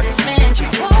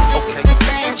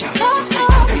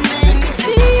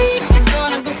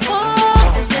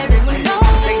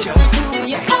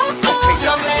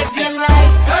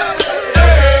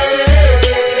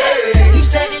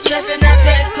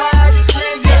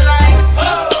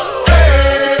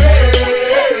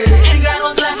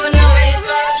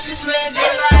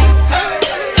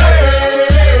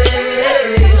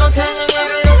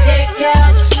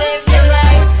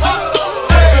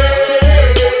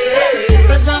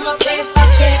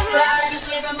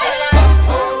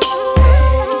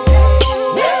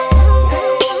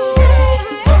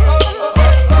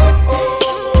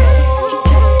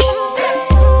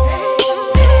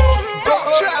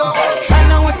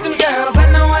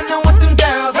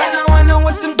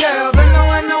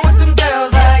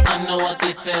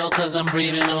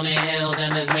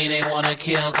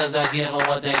 Cause I give them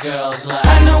what them girls like.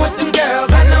 I know what them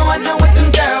girls, I know what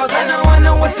them girls, I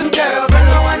know what them girls,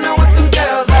 I know what them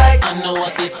girls like. I know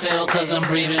what they feel cause I'm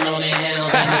breathing on their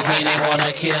heels, and this mean they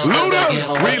wanna kill.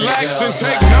 Luda, relax and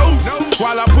take notes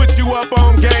while I put you up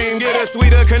on game. Get a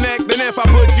sweeter connect than if I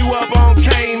put you up on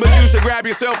cane. But you should grab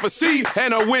yourself a seat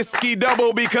and a whiskey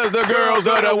double, because the girls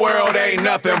of the world ain't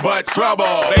nothing but trouble.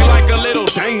 They like a little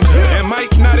danger and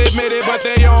might not admit it, but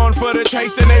they on for the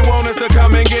chase and they want us to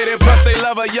come and get it. Plus they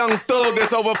love a young thug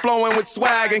that's overflowing with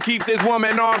swag and keeps his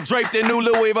woman arm draped in new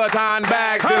Louis Vuitton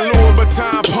bags and Louis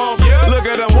Vuitton pumps. Look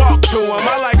at them walk to him.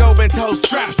 I like open toe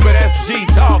straps, but that's G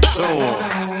talk to him. A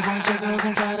whole bunch of girls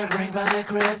and try to bring by their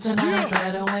crib tonight.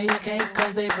 Better wear your cape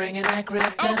cause they bringing that crib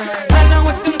tonight. I know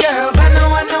what them girls, I know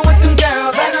what them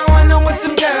girls, I know what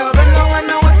them girls, I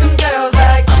know what them girls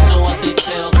like. I know what they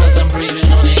feel cause I'm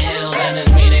breathing on their heels, and this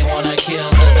mean they wanna kill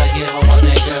cause I give them what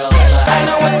their girls like. I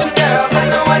know what them girls, I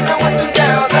know what them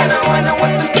girls, I know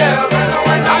what them girls, I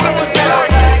know what them girls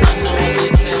like. I know what they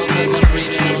feel cause I'm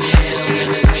breathing on their heels, and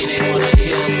this mean they wanna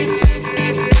kill.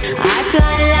 I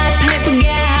fly like paper,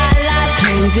 get high like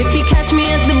planes. If you catch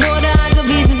me at the border, I got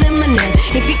visas in my name.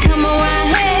 If you come around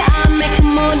here, I'll make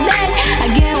them all day. I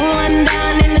get one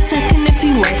down in a second if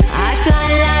you wait. I fly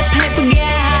like paper,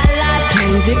 get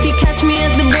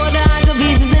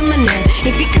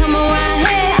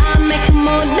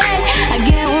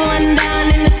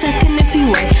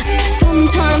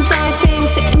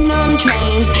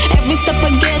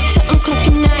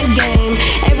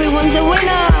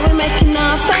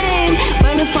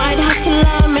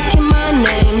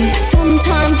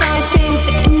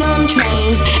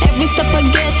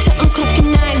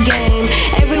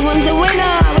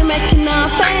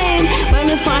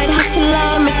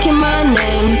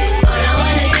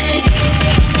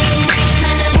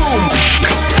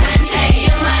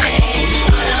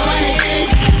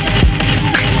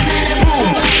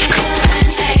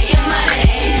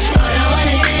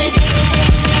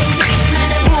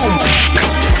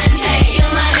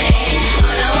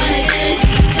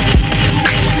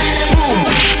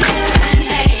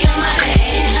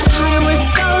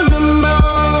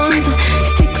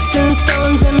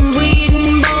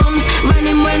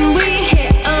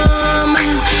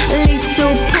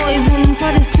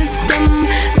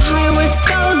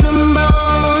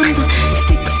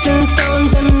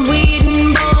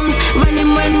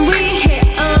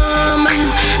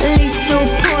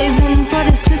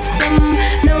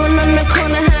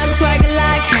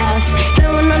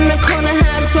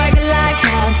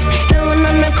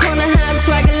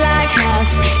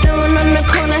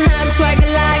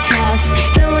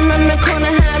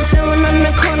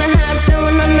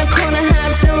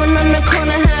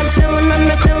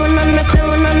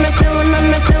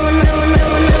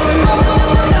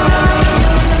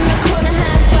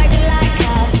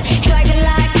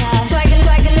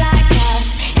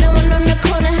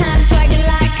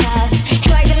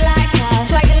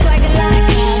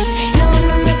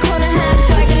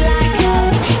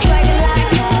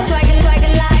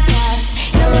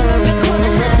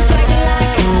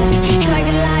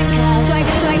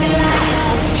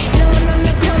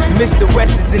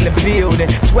building.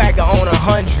 Swagger on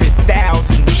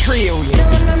 100,000 trillion.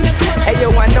 Hey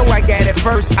yo, I know I got it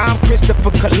first. I'm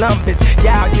Christopher Columbus.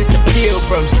 Y'all just the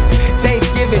pilgrims.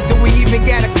 Thanksgiving, do we even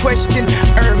got a question?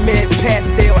 Hermes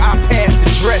pastel, I pass the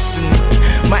dressing.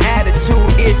 My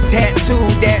attitude is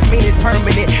tattooed, that means it's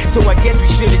permanent. So I guess we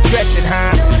should address it,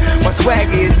 huh? My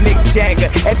swagger is Mick Jagger.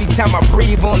 Every time I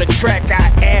breathe on the track,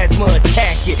 I asthma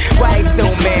attack it. Why he so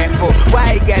mad for?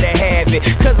 Why he gotta have it?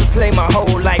 Cause I slay my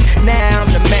whole life. Now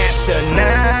I'm the master.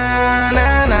 Nah,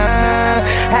 nah, nah.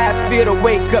 How I feel to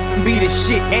wake up and be the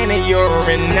shit and a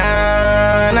urine.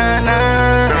 Nah, nah,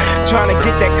 nah. Tryna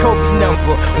get that Kobe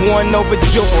number 1 over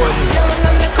Jordan.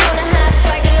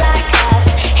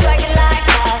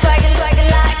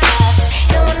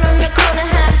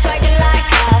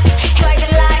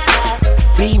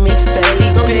 Remix,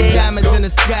 baby. Throw your diamonds in the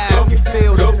sky if you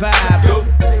feel the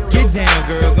vibe. Get down,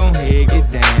 girl, gon' ahead,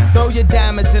 get down. Throw your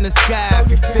diamonds in the sky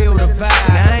if you feel the vibe.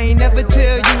 Now, I ain't never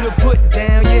tell you to put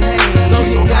down your hands. Throw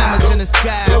your diamonds in the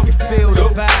sky if you feel the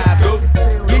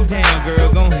vibe. Get down, girl,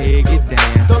 gon' ahead, get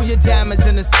down. Throw your diamonds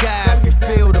in the sky if you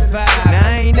feel the vibe. Now,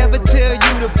 I ain't never tell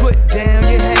you to put down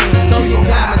your hands. Throw your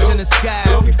diamonds in the sky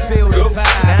if you feel the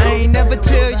vibe. Now, I ain't never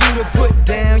tell you to put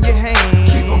down your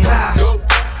hands. Keep 'em high.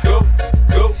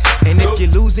 And if you're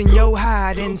losing your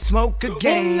high, then smoke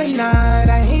again. In the night,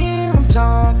 I hear him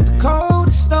talk, the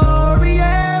coldest story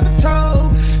ever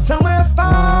told. Somewhere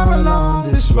far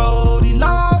along this road, he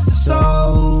lost his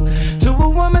soul to a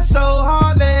woman so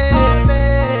heartless.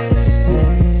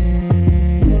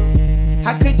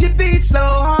 How could you be so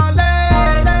heartless?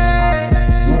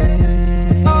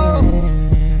 Oh,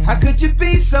 how could you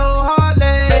be so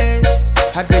heartless?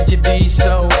 How could you be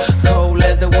so cold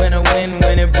as the winter wind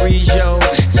when it breeze, yo?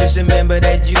 Just remember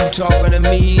that you talking to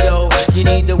me, though. You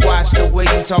need to watch the way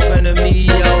you talking to me,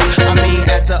 yo. I mean,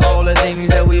 after all the things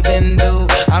that we've been through.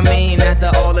 I mean,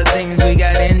 after all the things we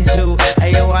got into.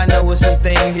 Hey, yo, I know some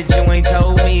things that you ain't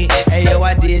told me. Hey, yo,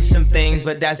 I did some things,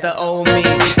 but that's the old me.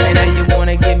 And now you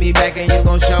wanna get me back and you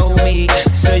gon' show me.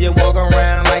 So you walk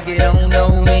around like you don't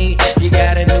know me. You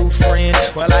got a new friend,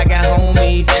 well, I got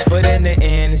homies. But in the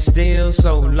end, it's still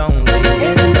so lonely.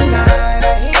 In the night,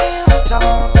 I hear him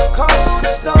talk, the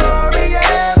coldest story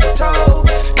ever told.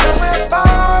 Somewhere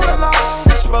far along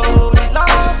this road, he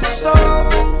lost his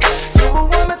soul to a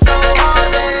woman so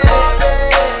heartless.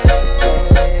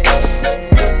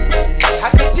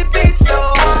 How could you be so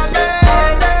heartless?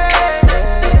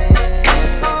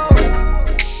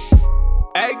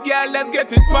 Hey, girl, let's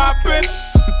get it poppin'.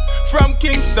 From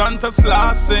Kingston to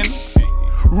Slauson.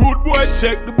 Rude boy,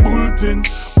 check the bulletin.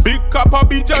 Big copper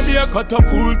be Jamaica to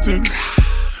Fulton.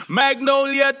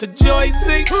 Magnolia to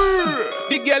Joycey.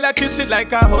 The girl I kiss it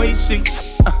like a hoishi.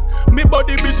 Me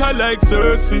body bitter like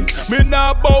Cersei. Me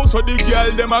nah bow so the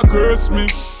girl them a curse me.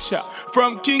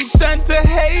 From Kingston to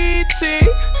Haiti,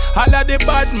 all of the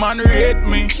bad man rate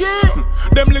me.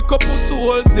 Them lick up pussy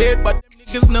whole set, but them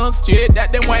niggas know straight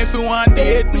that them wife want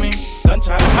date me.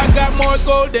 I got more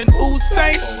gold than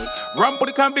Usain. Ramp with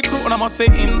the can be crew and I must say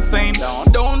insane.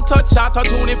 Don't touch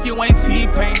auto-tune if you ain't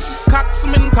T-Pain.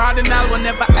 Coxman Cardinal will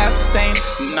never abstain.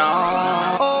 No.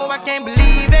 Oh, I can't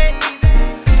believe it.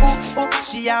 Ooh, ooh,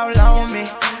 she all on me.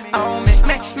 On me,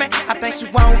 me. I think she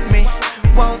want me.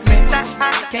 Nah,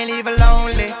 I can't leave her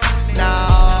lonely. No.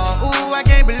 Ooh, I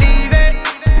can't believe it.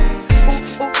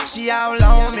 Ooh, she all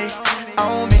on me.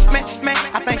 On me, me.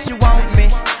 I think she want me.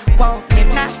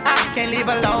 Nah, I can't leave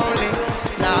her lonely.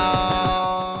 No.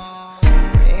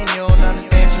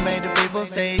 She made the people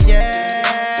say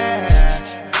yeah,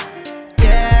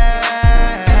 yeah,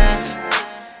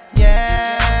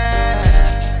 yeah.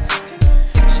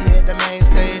 She hit the main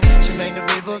stage, she made the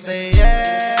people say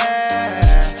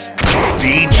yeah.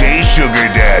 DJ Sugar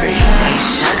Daddy.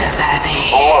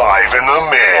 Live in the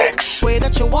mix. The way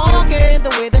that you're walking, the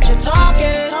way that you're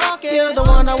talking. You're the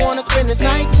one I wanna spend this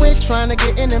night with. Trying to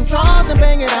get in them drawers and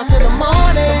bang it out till the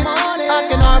morning. I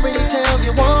can already tell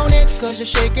you want it, cause you're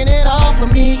shaking it off for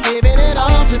me, giving it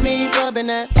all to me, rubbing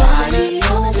that body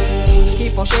on me.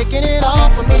 Keep on shaking it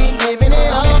off for me, giving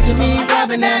it all to me,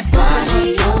 rubbing that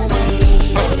body on me.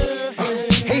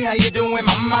 Hey, how you doing,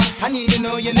 mama? I need to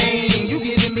know your name. You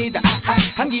giving me the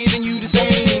I'm giving you the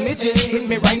same. It just hit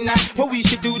me right now. What we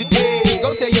should do today?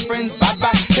 Go tell your friends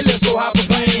bye-bye and let's go hop a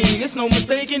plane. It's no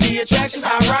mistake in the attraction's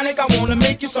ironic. I wanna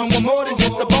make you someone more than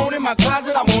just a bone in my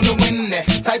closet. I wanna win that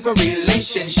type of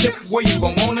relationship where you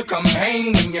gon' wanna come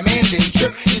hang when your man didn't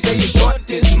trip. You say you're short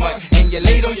this month and you're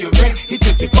late on your rent. He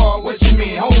took your car, what you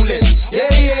mean, homeless? Yeah.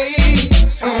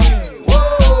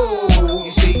 Whoa,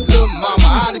 you see, little mama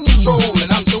out of control,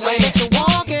 and I'm just saying. The way that you're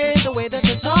walking, the way that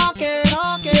you're talking.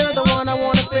 You're the one I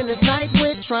wanna spend this night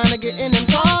with, trying to get in them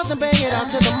drawers and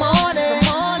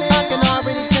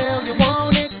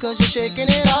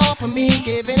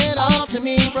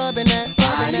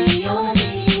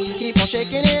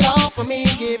taking it all from me,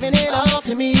 giving it all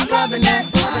to me, rubbing that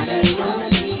booty on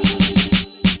me.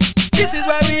 This is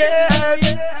why we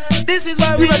at. This is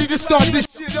why we ready to start this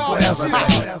shit off. Whatever.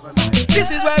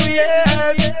 This is why we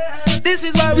at. This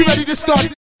is why we ready to start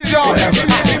this shit off.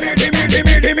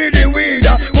 Give me the weed,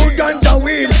 good ganja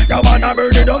weed. You wanna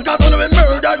burn it down 'cause you wanna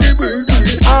murder the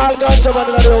weed. All ganja man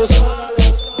in the house.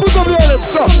 Put up your hands,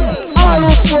 son. All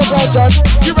who smoke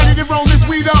ganja. You ready to roll this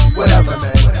weed up? Whatever,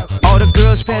 man. All the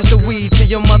girls pass the weed to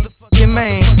your motherfucking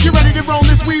man. You ready to roll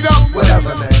this weed up?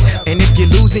 Whatever, man. And if you're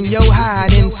losing your high,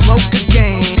 then smoke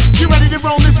again. You ready to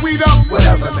roll this weed up?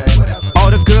 Whatever, man.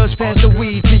 All the girls pass the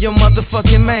weed to your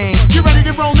motherfucking man. You ready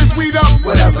to roll this weed up?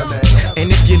 Whatever, man.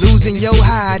 And if you're losing your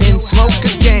high, then smoke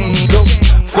again.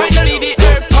 Finally the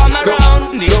herbs come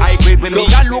around. The high grade when me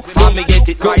a look for, me get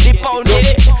it by the pound.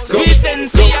 Yeah. Sweet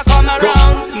and see I come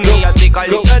around. Me a take a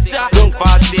little jack,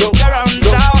 pass it around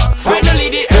town. Finally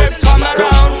the herbs come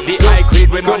around. The high grade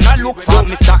when man a look for,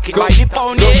 me stack it by the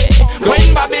pound. Yeah.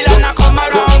 When Babylon a come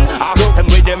around, ask them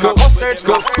with them a go search.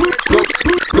 Go.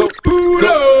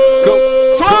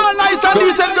 So all nice and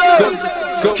decent girls,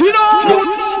 skin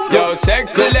out. Yo,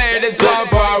 sexy ladies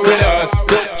want part with us.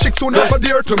 Chicks who never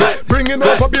dare to me, bringing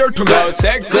over beer to me. Yo,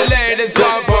 sexy ladies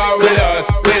want part with us.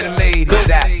 Where the ladies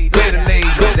at? Where the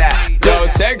ladies at? Yo,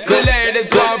 sexy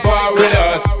ladies want part with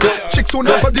us. Chicks who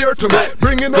never dare to me,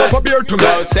 bringing over beer to me.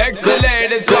 Yo, sexy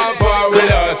ladies want part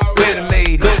with us. Where the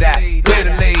ladies at? Where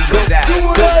the ladies at?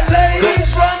 You the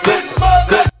ladies from this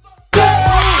mother.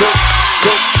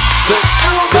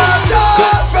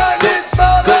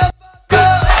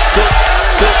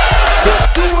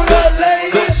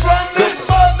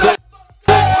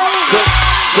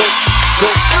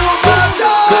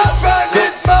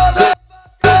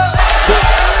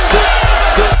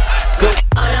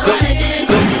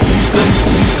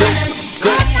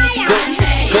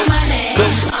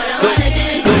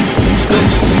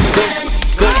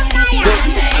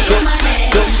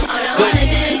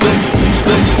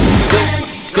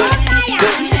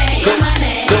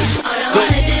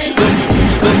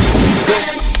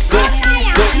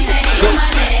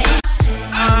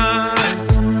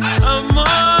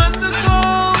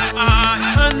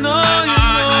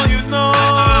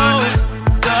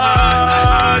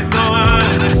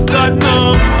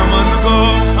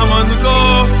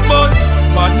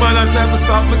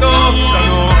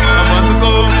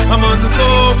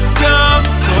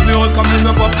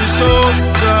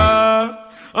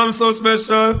 I'm so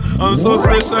special, I'm so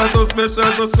special, so special,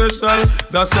 so special.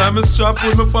 That's why I'm strapped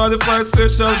with my 45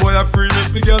 special. Boy, I bring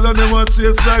it together and them want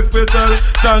chase like petal.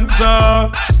 Thank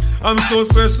Jah. I'm so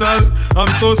special, I'm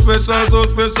so special, so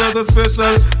special, so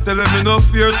special. Tell them me no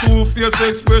fear, two-face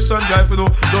expression. Guy for no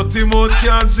dirty mouth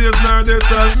can't chase nor they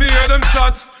tell me hear them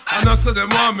shot. And I say them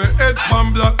want me head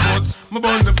pan black, but me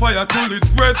burn the fire till it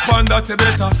red pan that you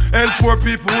better. Help poor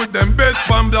people with them bed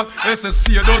pan black.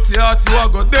 SSC a dirty heart, you a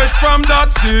go dead from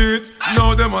that seat.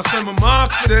 Now them a say me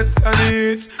mark for that and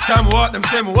each time walk them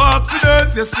say me walk for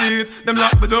that, you see it. Them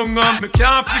lock me down and me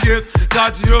can't forget.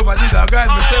 God Jehovah did a guide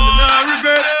me, say me nah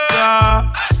regret.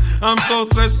 I'm so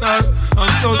special,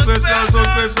 I'm so special, so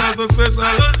special, so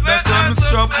special. That's why I'm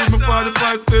strapped with my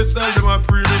 45 special. Them a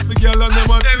pretty for girl and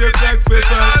them a taste like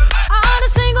special. All the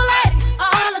single ladies,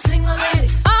 all the single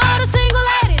ladies, all the single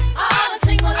ladies, all the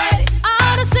single ladies,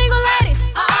 all the single ladies,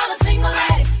 all the single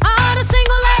ladies, all the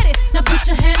single ladies. Now put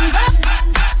your hands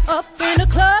up in the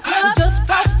club. We just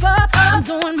broke up. I'm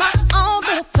doing my own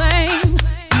little thing.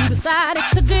 You decided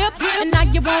to dip, and now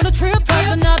you want a trip. Cause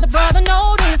another brother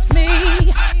noticed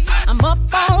me. I'm up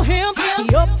on him,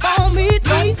 he up on me.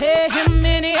 Don't pay him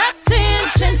any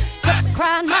attention. Kept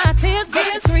crying my tears,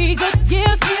 did 3 good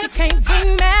years. You can't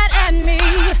be mad at me.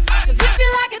 Cause if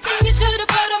you like it, then you should've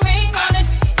put a ring on it.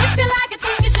 If you like it,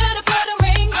 then you should've put a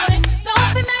ring on it.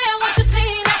 Don't be mad what you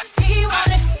see that he want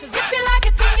it. Cause if you like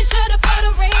it, then you should've put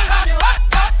a ring on it.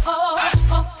 Oh,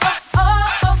 oh, oh, oh,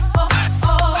 oh, oh,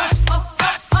 oh, oh,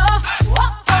 oh, oh,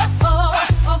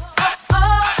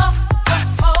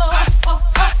 oh,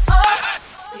 oh.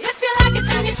 If you like it,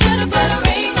 then you should've put a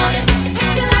ring on it.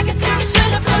 If you like it, then you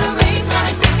should've put a ring on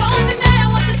it. Don't be mad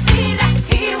what you see that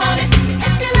he want it.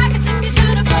 If you like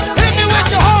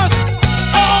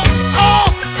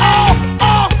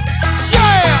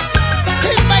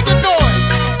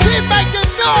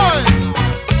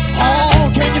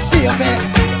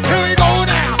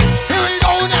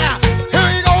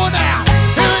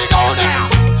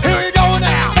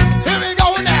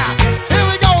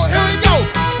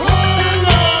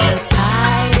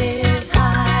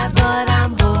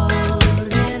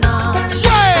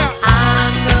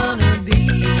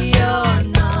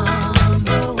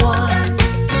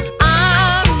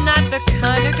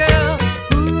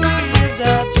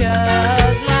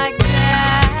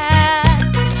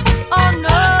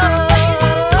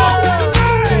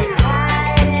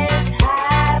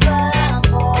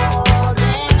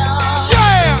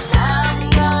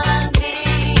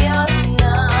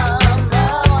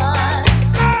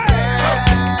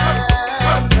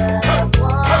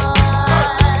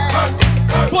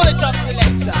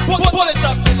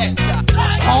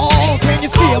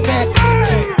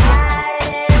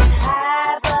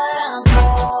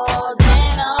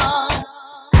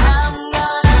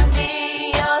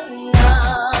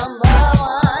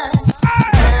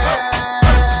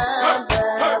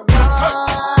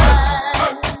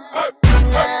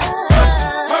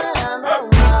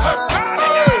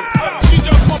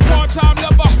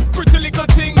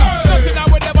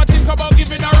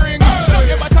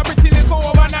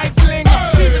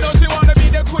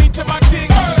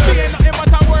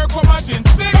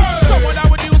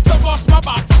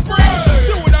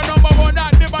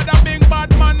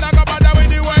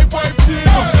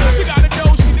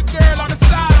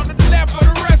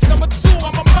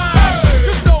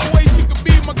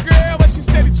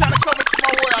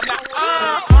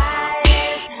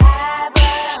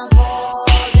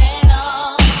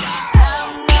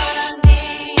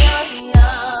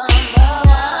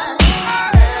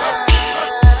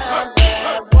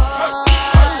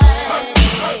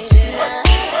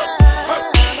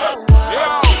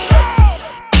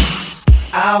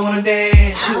I wanna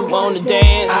dance. You wanna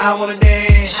dance. I wanna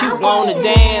dance. You wanna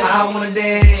dance. I wanna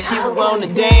dance. You wanna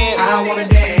dance. I wanna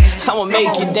dance. I'ma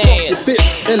make you dance. Your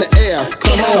fists in the air,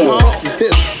 come on. Pump your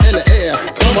fists in the air,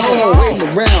 come on.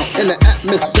 Waving around in the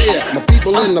atmosphere. My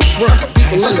people in the front,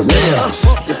 people in the rear.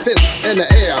 Pump your fists in the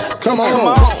air, come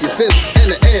on. Pump your fists in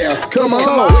the air, come on.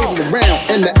 Waving around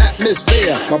in the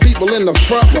atmosphere. My people in the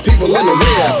front, my people in the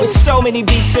rear. With so many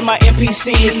beats in my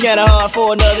MPC, it's kinda hard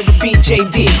for another to beat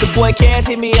JD. The boy Cass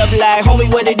hit me up like,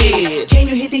 homie, what it is? Can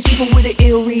you hit these people with an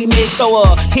ill remix? So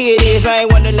here it is, I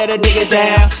ain't wanna let a nigga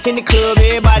down. In the club,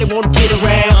 everybody wanna get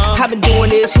around. I've been doing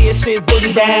this here since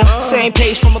Boogie Down. Same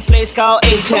page from a place called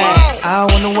A-Town. I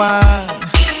wonder why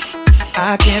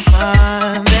I can't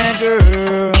find that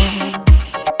girl.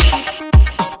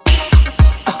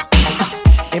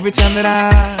 Every time that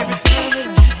I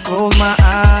close my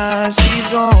eyes, she's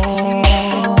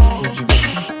gone.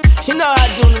 You know how I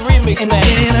do the remix, man.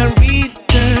 And then I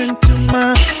return to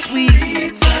my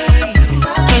sweet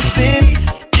person,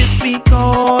 just be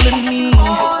calling me.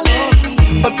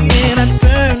 But when I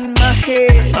turn my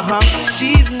head,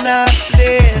 she's not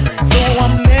there. So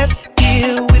I'm left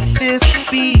here with this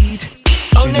beat.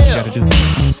 Oh, what you gotta do?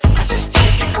 I just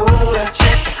check it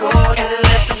chord, and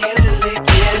let the music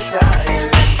get inside.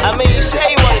 I mean, you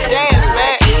say you wanna dance,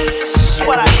 man. This is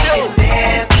what I do.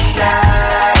 Dance the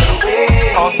night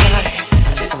away. All night.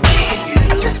 Just me and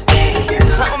you, just me and you.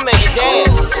 I'ma make you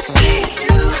dance. Just me and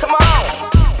you. Come on.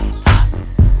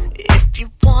 If you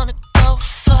wanna go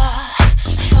far,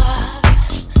 far,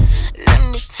 let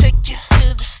me take you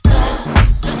to the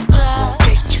stars, the stars.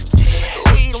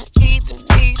 We don't even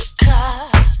need a car,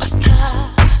 a car.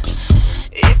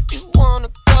 If you wanna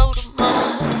go to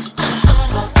Mars, I'm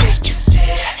gonna take you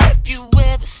there. Have you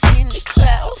ever seen the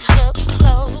clouds up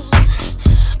close?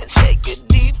 Take a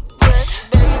deep breath,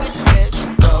 baby, let's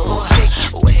go.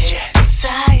 What's your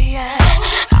desire?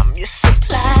 I'm your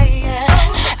supplier.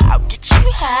 I'll get you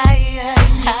higher,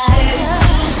 higher.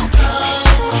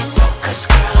 Cause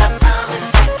girl, I promise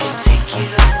I can take you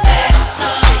there. So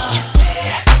take you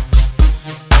there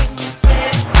when you're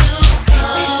ready to go.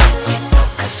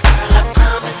 Cause girl, I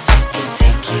promise I can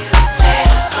take you there.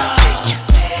 So take you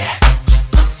there.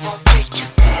 I'm gonna take you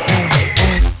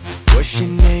there. What's your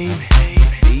name?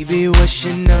 Baby, what's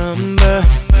your number?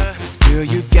 Cause girl,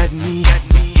 you got me.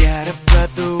 Got a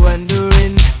brother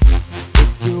wondering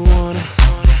if you wanna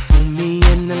hold me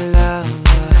in the love.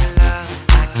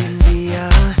 I can be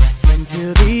your friend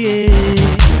till the end.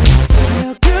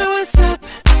 Well, girl, what's up?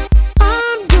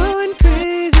 I'm going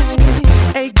crazy.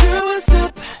 Hey, girl, what's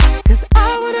up? Cause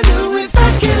I wanna know if I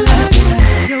can love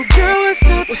you. Yo, girl, what's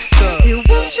up? You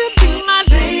won't you be my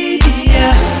lady?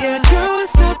 Yeah, girl,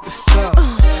 what's up?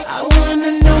 I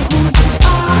wanna know who you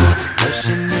are. What's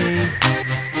your name?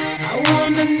 I wanna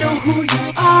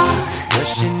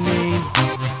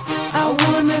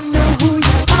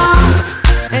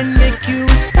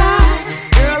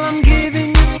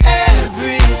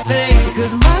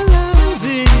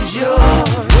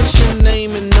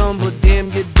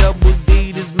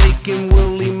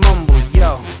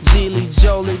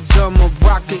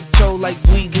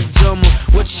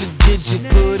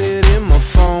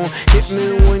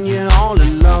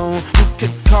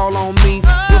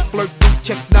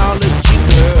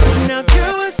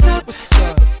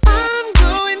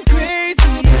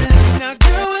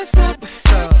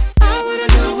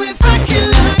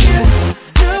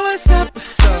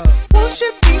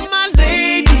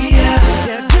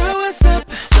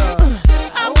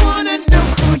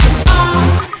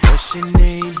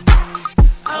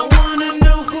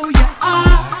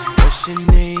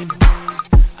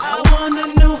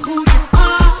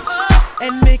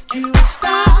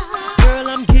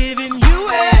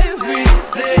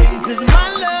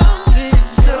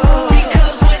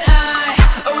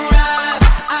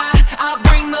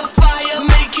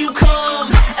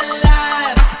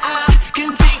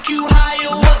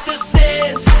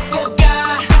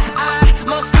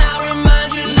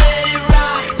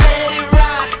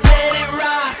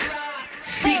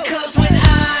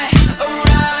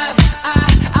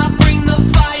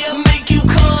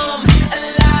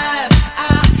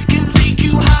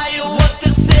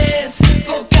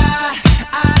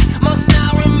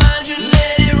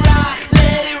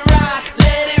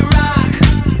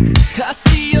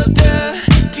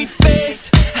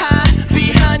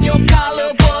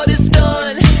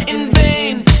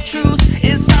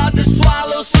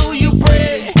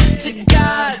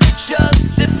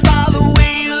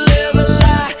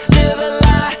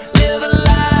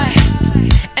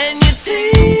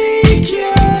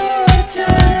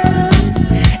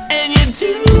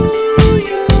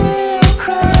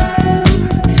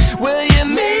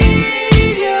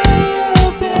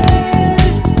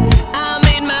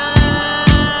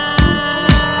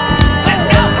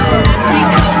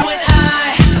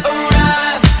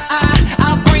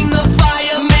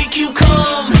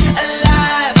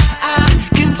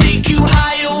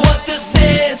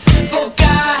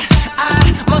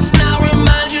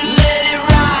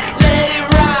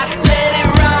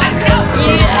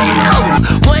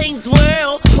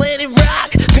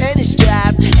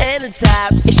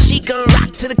tops. And she gon'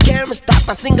 rock to the camera stop.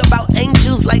 I sing about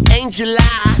angels like Angela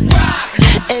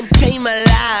and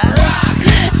Pamela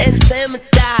and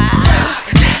Samantha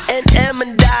and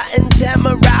Amanda and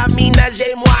Tamara. Me,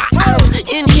 Najee, moi. I'm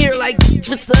in here like,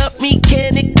 what's up?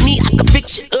 Mechanic, me. I can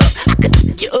fix you up. I can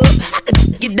pick you up. I can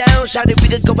take you down. Shout it, we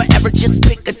could go wherever. Just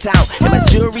pick a town. And my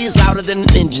jewelry is louder than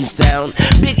an engine sound.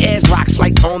 Big ass rocks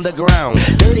like on the ground.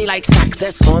 Dirty like socks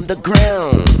that's on the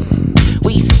ground.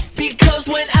 We say, because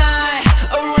when I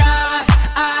arrive,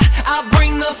 I'll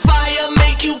bring the fire,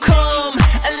 make you come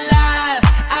alive.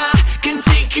 I can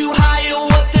take you higher,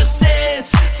 what the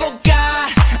sense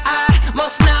forgot. I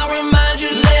must now remind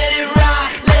you, let it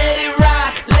rock, let it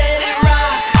rock, let it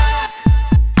rock.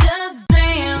 Just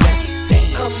dance,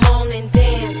 come on and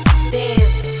dance,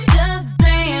 dance. Just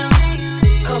dance,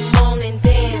 come on and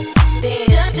dance,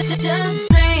 dance. Just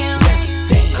dance,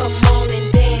 come on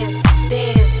and dance,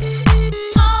 dance.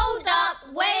 Hold up,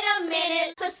 wait a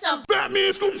minute, put some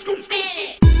Batman, scoop, scoop, spin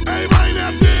it. Hey, why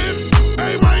not dance?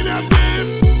 Hey, why not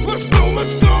dance? Let's go,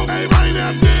 let's go. Hey, why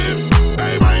not dance?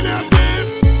 Hey, why not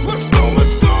dance? Let's go,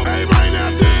 let's go. Hey, why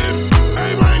not dance?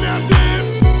 Hey, why not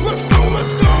dance? Let's go,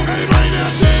 let's go. Hey, why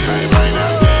not dance? Hey, why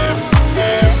not dance?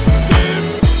 Dance,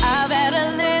 dance. I've had a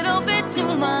little bit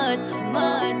too much.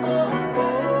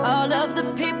 All of the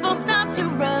people start to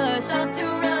rush,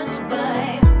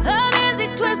 but an easy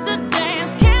twist to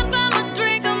dance. Can't find a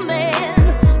drink, a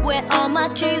man. Where all my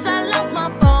keys? I lost my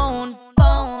phone. What's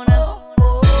going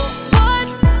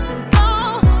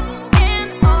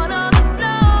on the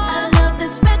floor? I love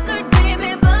this record,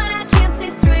 baby, but I can't see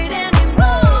straight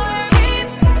anymore. Keep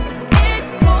it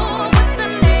cool. What's the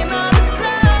name of this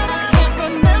club? I can't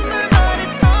remember, but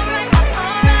it's alright,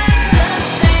 alright.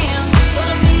 Just dance,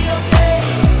 gonna be okay.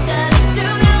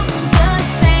 Da-da-do-do, just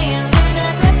dance with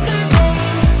that record,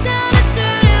 baby.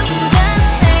 Da-da-do-do,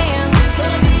 just dance,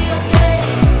 gonna be okay.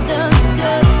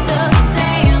 Da-da-da,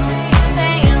 dance,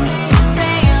 dance,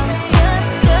 dance,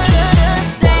 just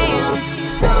dance.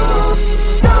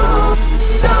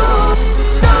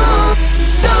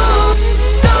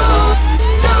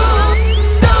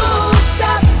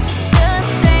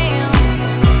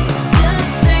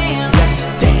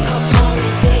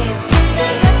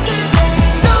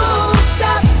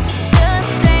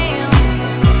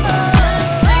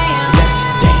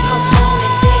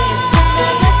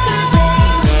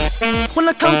 When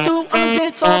I come through on the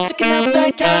dance floor, checking out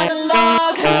that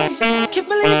catalog. Can't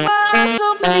believe my eyes,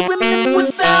 so many women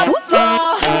without a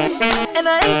flaw. And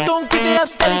I ain't gon' give it up,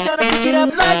 steady tryna pick it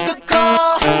up like a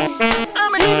call.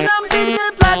 I'm hitting, I'm beating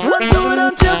it, apply to do it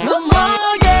until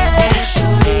tomorrow, yeah.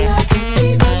 Shorty, I can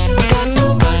see that you got so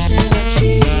much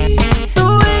energy. The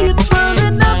way you're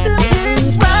twirling up them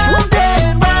hips round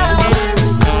and round. There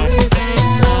is no reason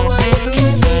at all why you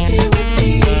can't live here with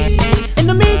me. In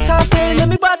the meantime, stay, let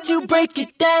me watch you break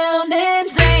it down and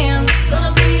Dance,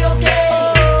 gonna be okay.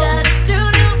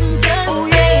 Da-da-do-do, just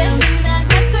dance in that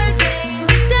record game.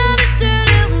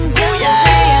 Da-da-do-do, just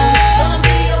dance, gonna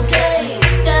be okay.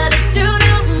 Da-da-do-do,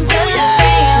 just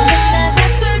dance in that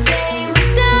record game.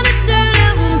 Da-da-do-do,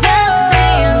 just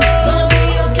dance, gonna be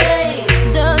okay.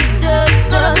 Da-da-da,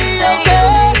 gonna be okay.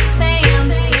 Dance,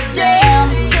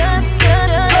 dance, just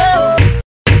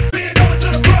Bend over to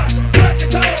the front, touch your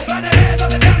toes, by the hands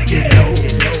up and down again.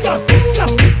 Go, go,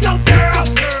 go, girl.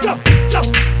 Go, go,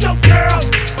 go, girl.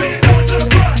 Bend over to the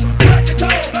front, touch your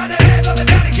toes, by the hands up and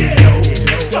down again.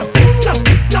 Go, go,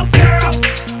 go, girl.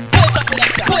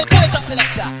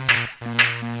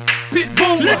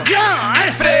 Pitbull, LeJohn,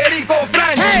 Federico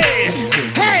Franchi.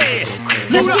 Hey,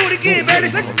 let's do it again, baby.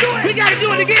 Let's do it. We gotta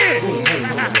do it again.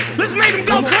 Let's make them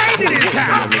go crazy this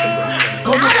time.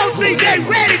 I don't think they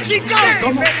ready, Chico.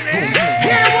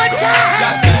 Hit it one time.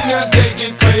 Latinas, they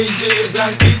get crazy.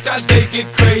 Blanquitas, they get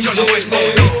crazy.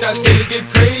 Negritas, they get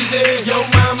crazy. Yo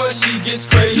mama, she gets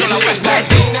crazy.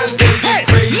 Latinas, they get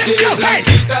crazy.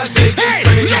 Blanquitas, they get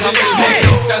crazy.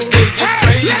 Negritas, they get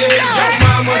crazy. Yo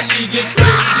mama, she gets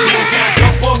crazy. Now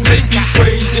jump up, let's get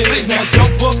crazy. Now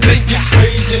jump up, let's get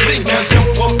crazy. Now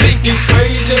jump up, let's get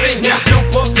crazy. Now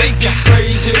jump up, let's get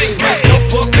crazy. Now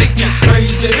jump up, let's get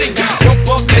crazy. Now jump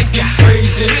up, let's get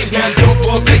crazy. Now jump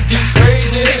up, let's get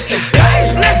crazy. They say,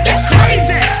 hey, Let's get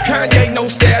crazy. Kanye no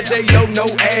style, J-Lo no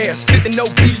ass. Sippin' no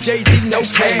BJZ, no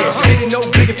cash. Sitting no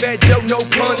big and fat Joe, no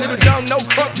pun. Little John, no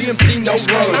crump, DMC, no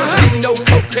run. Easy, no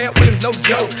coke, Cat Williams, no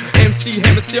joke. MC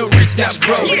Hammer still reach that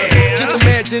bro. Just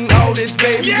imagine all this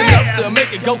babies enough to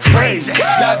make it go crazy.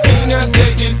 Latinas,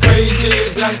 they get crazy.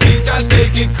 Blanquitas, they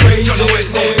get crazy.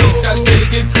 Negritas, they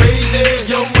get crazy.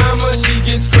 Yo mama, she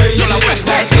gets crazy.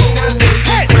 Latinas, they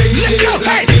get crazy.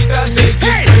 Blanquitas, they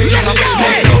get crazy.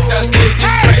 Negritas, they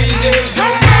get crazy. Yo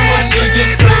mama, she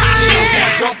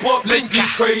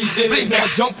crazy. Now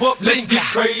jump up, let's get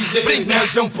crazy. Now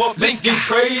jump up, let's get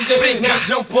crazy. Now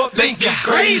jump up, let's get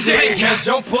crazy. Now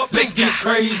jump up, let's get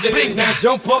crazy. Now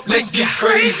jump up, let's get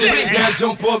crazy. Now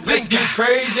jump up, let's get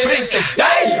crazy. They say,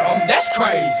 damn, that's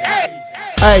crazy.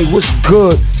 Hey, what's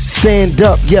good? Stand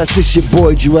up. Yes, it's your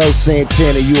boy Joel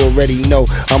Santana. You already know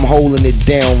I'm holding it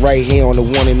down right here on the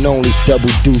one and only Double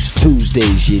Deuce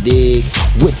Tuesdays, you dig?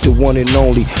 With the one and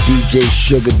only DJ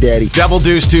Sugar Daddy. Double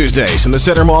Deuce Tuesdays in the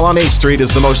Center Mall on 8th Street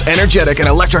is the most energetic and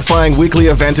electrifying weekly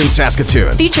event in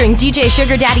Saskatoon. Featuring DJ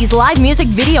Sugar Daddy's live music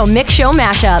video mix show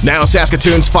mashup. Now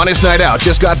Saskatoon's funnest night out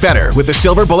just got better with the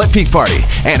Silver Bullet Peak Party.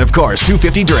 And of course,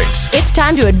 250 drinks. It's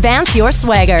time to advance your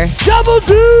swagger. Double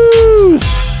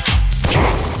Deuce!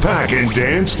 Packing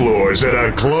dance floors at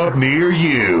a club near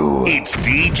you. It's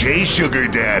DJ Sugar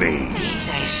Daddy.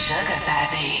 DJ Sugar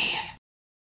Daddy.